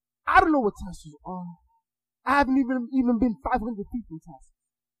 I don't know what tassels are. I haven't even been 500 feet from tassels.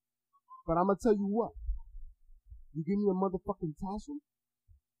 But I'm going to tell you what. You give me a motherfucking tassel,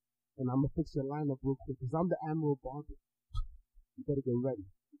 and I'm going to fix your lineup real quick, because I'm the Admiral Barber. You better get ready.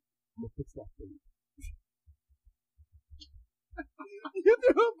 I'm going to fix that for you. You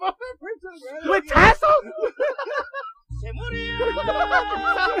threw a barber with tassels?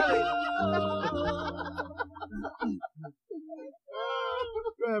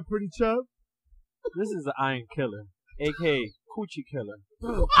 Go ahead, Pretty Chub. This is the Iron Killer, a.k.a. Coochie Killer.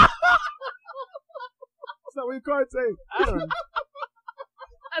 That's not what your card say. I don't know.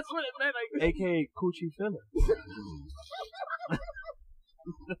 That's what it meant. A.k.a. Coochie Filler.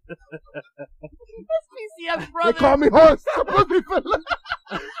 That's PCF, brother. They call me horse. Pussy fella.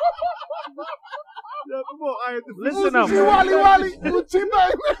 Yeah, come on, Iron. Listen up. Wally Wally. Uchi baby.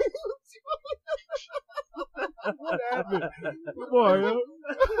 What happened? Come on, yo.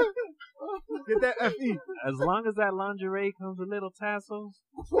 Get that FE. As long as that lingerie comes with little tassels,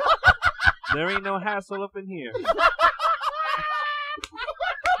 there ain't no hassle up in here.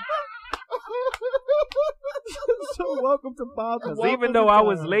 So welcome to Bob's. Because even though I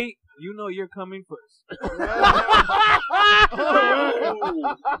was late, you know you're coming first.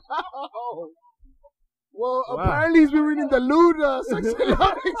 Well, apparently he's been reading the Lude section.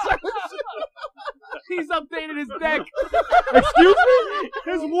 He's updated his deck. Excuse me?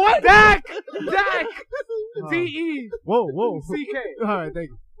 His what? Deck! D-E. Whoa. C-K. All right, thank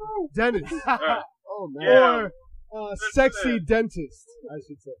you. Dennis. Oh, man. Yeah. Or sexy dentist, I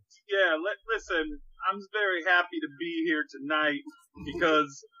should say. Yeah, listen, I'm very happy to be here tonight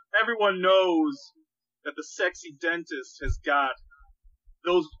because everyone knows that the sexy dentist has got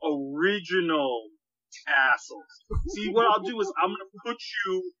those original tassels. See, what I'll do is I'm gonna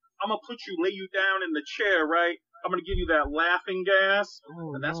lay you down in the chair, right? I'm gonna give you that laughing gas,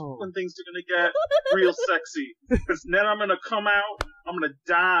 and that's when things are gonna get real sexy. Because then I'm gonna come out, I'm gonna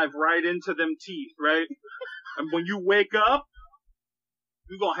dive right into them teeth, right? And when you wake up,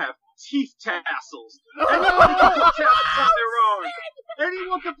 you're gonna have teeth tassels. Anyone can put tassels on their arms.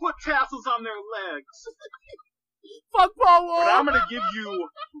 Anyone can put tassels on their legs. Fuck Paul Wall. But I'm gonna give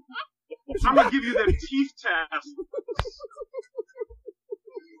you them teeth tassels.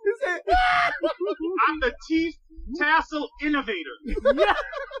 Is I'm the teeth tassel innovator. Yeah.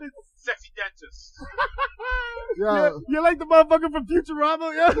 Sexy dentist. You're like the motherfucker from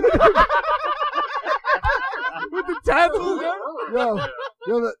Futurama, yeah? With the tassels, yeah?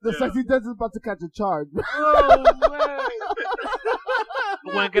 The sexy dentist is about to catch a charge. Oh, man.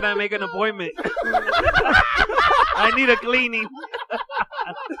 When can I make an appointment? I need a cleaning.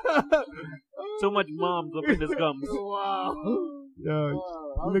 Too much moms up in his gums. Wow. Yo, you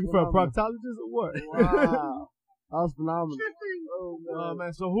looking for a proctologist or what? Wow. That was phenomenal. Oh,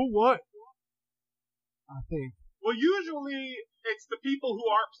 man. So who won? I think. Well, usually it's the people who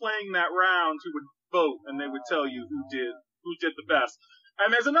aren't playing that round who would vote, and they would tell you who did the best.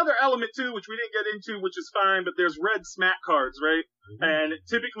 And there's another element too, which we didn't get into, which is fine, but there's red smack cards, right? Mm-hmm. And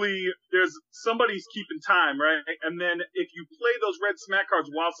typically there's somebody's keeping time, right? And then if you play those red smack cards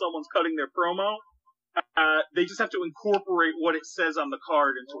while someone's cutting their promo, they just have to incorporate what it says on the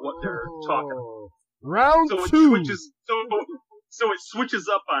card into what they're talking about. Round so two. So it switches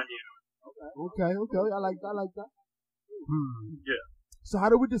up on you. Okay. I like that. Yeah. So how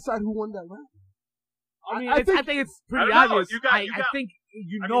do we decide who won that round? I mean, I think it's pretty obvious. I think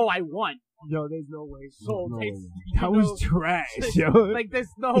I won. Yo, there's no way. So that was trash, yo. Like,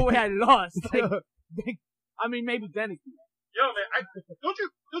 there's no way I lost. Like, I mean, maybe Dennis. Yo, man, don't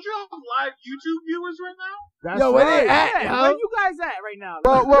you have live YouTube viewers right now? That's right. Where they at? Where you guys at right now?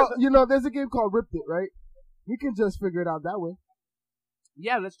 Well, there's a game called Ripped It, right? We can just figure it out that way.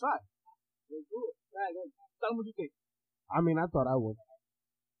 Yeah, let's try. Let's do it. Right, tell them what you think. I mean, I thought I would.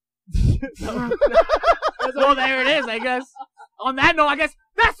 Well, there it is, I guess. On that note, I guess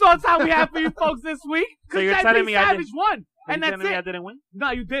that's all the time we have for you folks this week. So you're telling me Savage won. And that's it. I didn't win?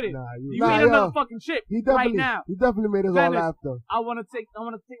 No, you didn't. Nah, you made another fucking shit right now. He definitely made us all laugh, though. I want to take the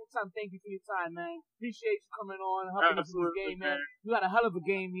time. Thank you for your time, man. Appreciate you coming on, helping us with this game, man. You got a hell of a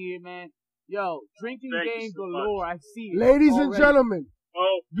game here, man. Yo, drinking game galore. I see it. Ladies and gentlemen.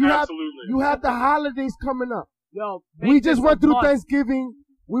 Oh, absolutely. You have the holidays coming up. Yo, we just went through Thanksgiving.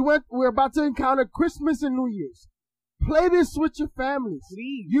 We're about to encounter Christmas and New Year's. Play this with your families.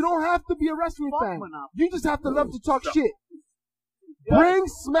 Please. You don't have to be a wrestling fan. You just have to love to talk shit. Bring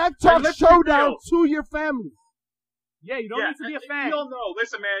Smack Talk Showdown to your family. Yeah, you don't need to be a fan. You don't know.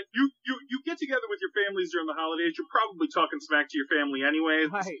 Listen, man, you get together with your families during the holidays. You're probably talking smack to your family anyway.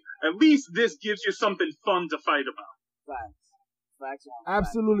 Right. At least this gives you something fun to fight about. Facts.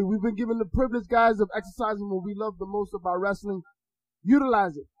 Absolutely. We've been given the privilege, guys, of exercising what we love the most about wrestling.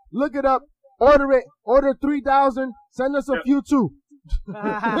 Utilize it. Look it up. Order it. Order 3,000. Send us a few too.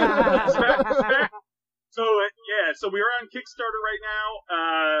 So we are on Kickstarter right now.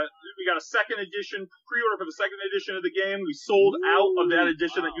 We got a second edition, pre-order for the second edition of the game. We sold out of that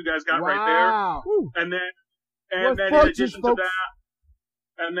edition that you guys got right there. And then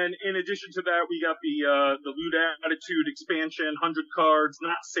in addition to that, we got the Loot Attitude expansion, 100 cards,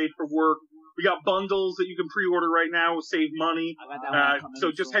 not safe for work. We got bundles that you can pre-order right now, save money.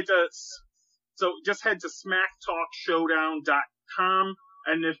 So just head to smacktalkshowdown.com.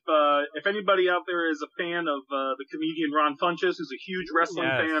 And if anybody out there is a fan of the comedian Ron Funches, who's a huge wrestling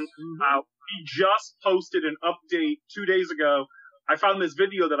fan, he just posted an update 2 days ago. I found this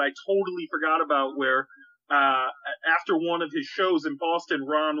video that I totally forgot about where after one of his shows in Boston,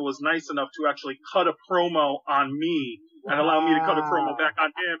 Ron was nice enough to actually cut a promo on me and allow me to cut a promo back on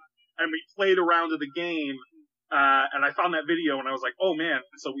him. And we played a round of the game. And I found that video and I was like, oh man.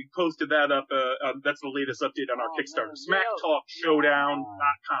 So we posted that up. That's the latest update on our Kickstarter.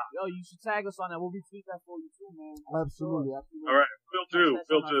 SmackTalkShowdown.com. Yo, you should tag us on that. We'll retweet that for you too, man. Absolutely. All right. Will do.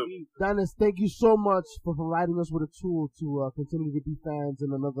 Dennis, thank you so much for providing us with a tool to continue to be fans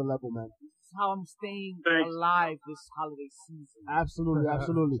in another level, man. This is how I'm staying alive this holiday season.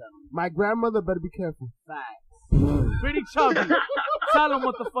 Absolutely. My grandmother better be careful. Facts. Pretty chubby. Tell them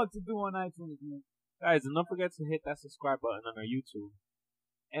what the fuck to do on iTunes, man. Guys, and don't forget to hit that subscribe button on our YouTube.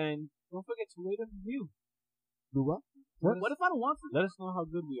 And don't forget to rate and review. Do what? What if I don't want to? Let us know how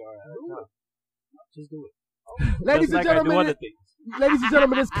good we are at it. Just do it. Ladies and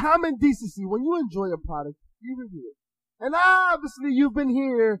gentlemen, it's common decency. When you enjoy a product, you review it. And obviously, you've been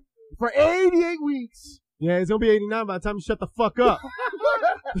here for 88 weeks. Yeah, it's going to be 89 by the time you shut the fuck up.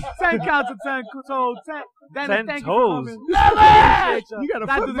 10 counts of 10 toes. 10 toes. You got to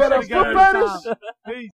fuck that up. Peace.